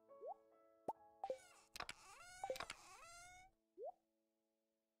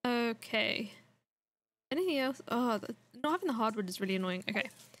 Okay. Anything else? Oh, not having the hardwood is really annoying. Okay.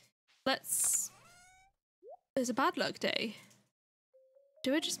 Let's... There's a bad luck day.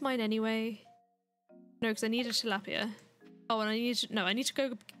 Do I just mine anyway? No, because I need a tilapia. Oh, and I need to... No, I need to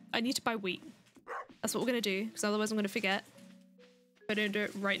go... I need to buy wheat. That's what we're going to do, because otherwise I'm going to forget. If I don't do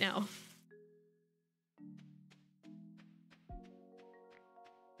it right now.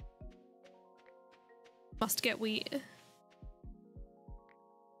 Must get wheat.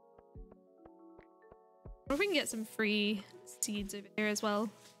 I wonder if we can get some free seeds over here as well.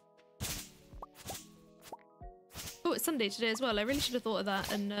 Oh, it's Sunday today as well. I really should have thought of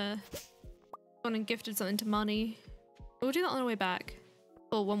that and gone and gifted something to Marnie. We'll do that on our way back.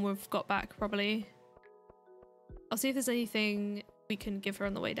 Or when we've got back, probably. I'll see if there's anything we can give her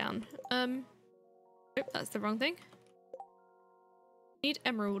on the way down. Oh, that's the wrong thing. Need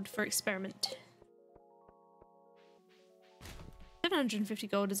emerald for experiment. 750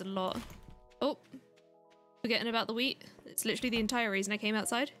 gold is a lot. Oh. Forgetting about the wheat. It's literally the entire reason I came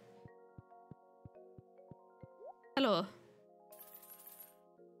outside. Hello.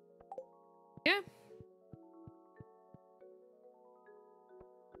 Yeah.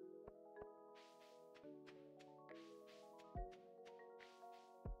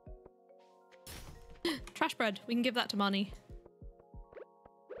 Trash bread. We can give that to Marnie.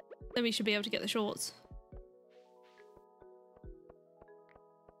 Then we should be able to get the shorts.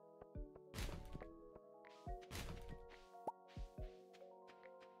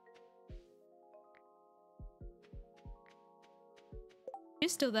 You're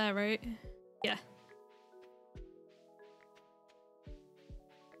still there, right? Yeah.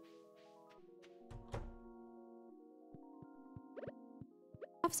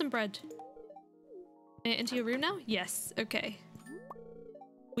 Have some bread. Into your room now? Yes. Okay.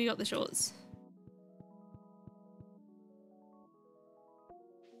 We got the shorts.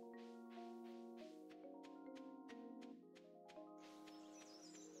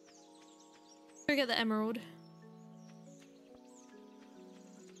 Go get the emerald.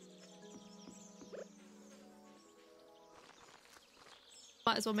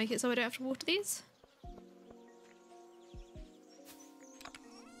 Might as well make it so I don't have to water these.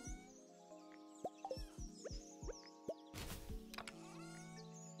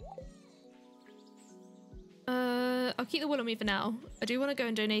 I'll keep the wool on me for now. I do want to go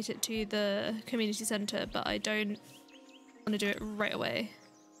and donate it to the community centre, but I don't want to do it right away.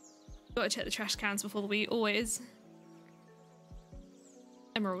 Gotta check the trash cans before the wheat, always.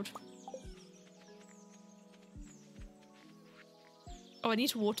 Emerald. Oh, I need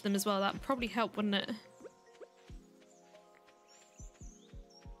to water them as well. That would probably help, wouldn't it?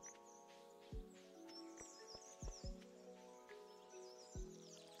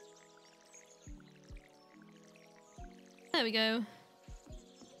 There we go.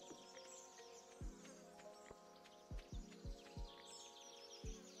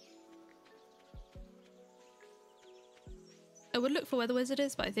 I would look for where the wizard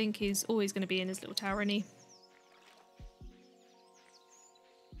is, but I think he's always going to be in his little tower, isn't he?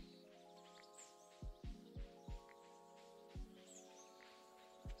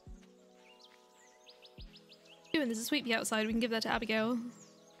 Ooh, and there's a sweet pea outside. We can give that to Abigail.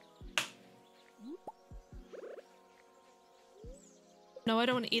 No, I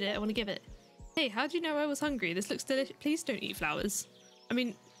don't want to eat it. I want to give it. Hey, how do you know I was hungry? This looks delicious. Please don't eat flowers. I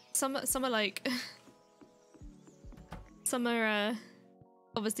mean, some are like... some are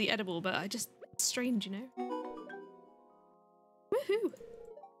obviously edible, but I just... strange, you know? Woohoo!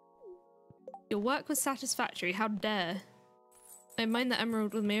 Your work was satisfactory. How dare. I mined the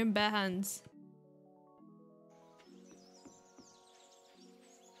emerald with my own bare hands.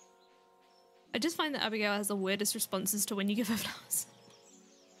 I just find that Abigail has the weirdest responses to when you give her flowers.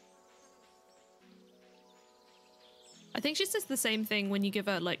 I think she says the same thing when you give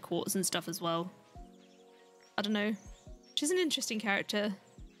her like quartz and stuff as well. I don't know. She's an interesting character.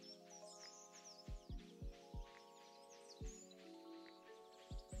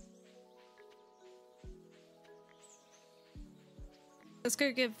 Let's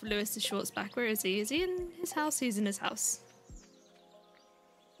go give Lewis the shorts back. Where is he? Is he in his house? He's in his house.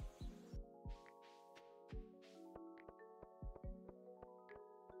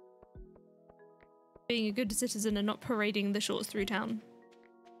 Being a good citizen and not parading the shorts through town.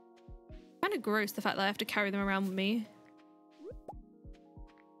 Kind of gross, the fact that I have to carry them around with me.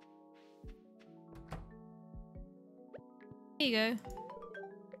 Here you go.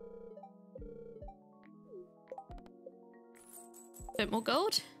 Bit more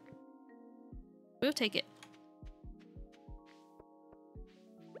gold. We'll take it.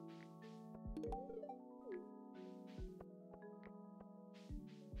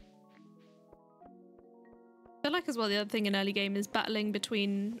 I feel like as well the other thing in early game is battling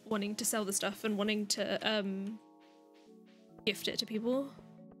between wanting to sell the stuff and wanting to gift it to people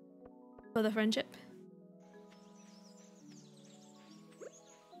for the friendship.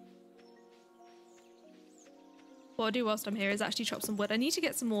 What I'll do whilst I'm here is actually chop some wood. I need to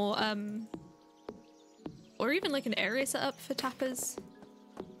get some more or even like an area set up for tappers.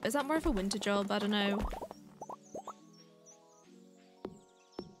 Is that more of a winter job? I don't know.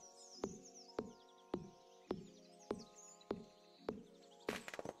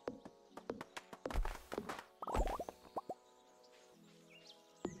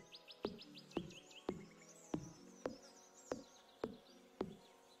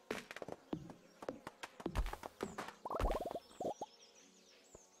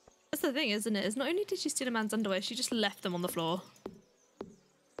 The thing, isn't it? Is not only did she steal a man's underwear, she just left them on the floor.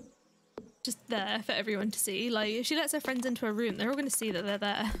 Just there for everyone to see. Like, if she lets her friends into a room, they're all going to see that they're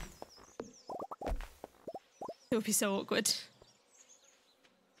there. It would be so awkward.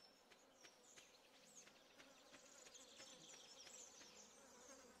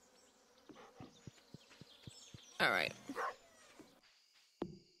 Alright.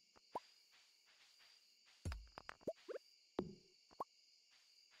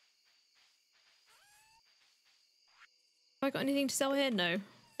 Have I got anything to sell here? No,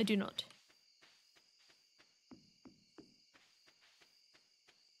 I do not.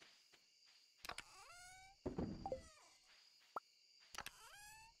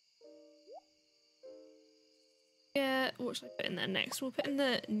 Yeah, what should I put in there next? We'll put in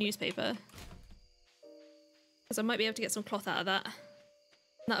the newspaper. Because I might be able to get some cloth out of that.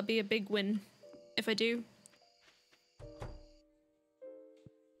 That'll be a big win if I do.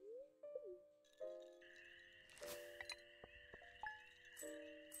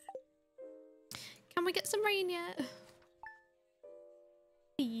 Can we get some rain yet?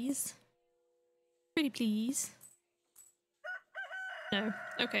 Please. Pretty please. No.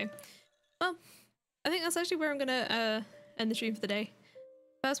 Okay. Well, I think that's actually where I'm gonna end the stream for the day.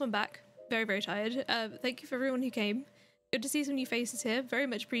 First one back. Very, very tired. Thank you for everyone who came. Good to see some new faces here. Very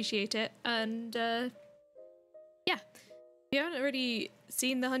much appreciate it. And yeah. If you haven't already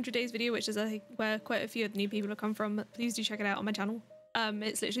seen the 100 days video, which is I think where quite a few of the new people have come from, please do check it out on my channel.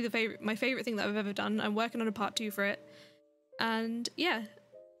 It's literally my favorite thing that I've ever done. I'm working on a part 2 for it. And yeah,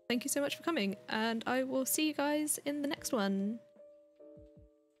 thank you so much for coming, and I will see you guys in the next one.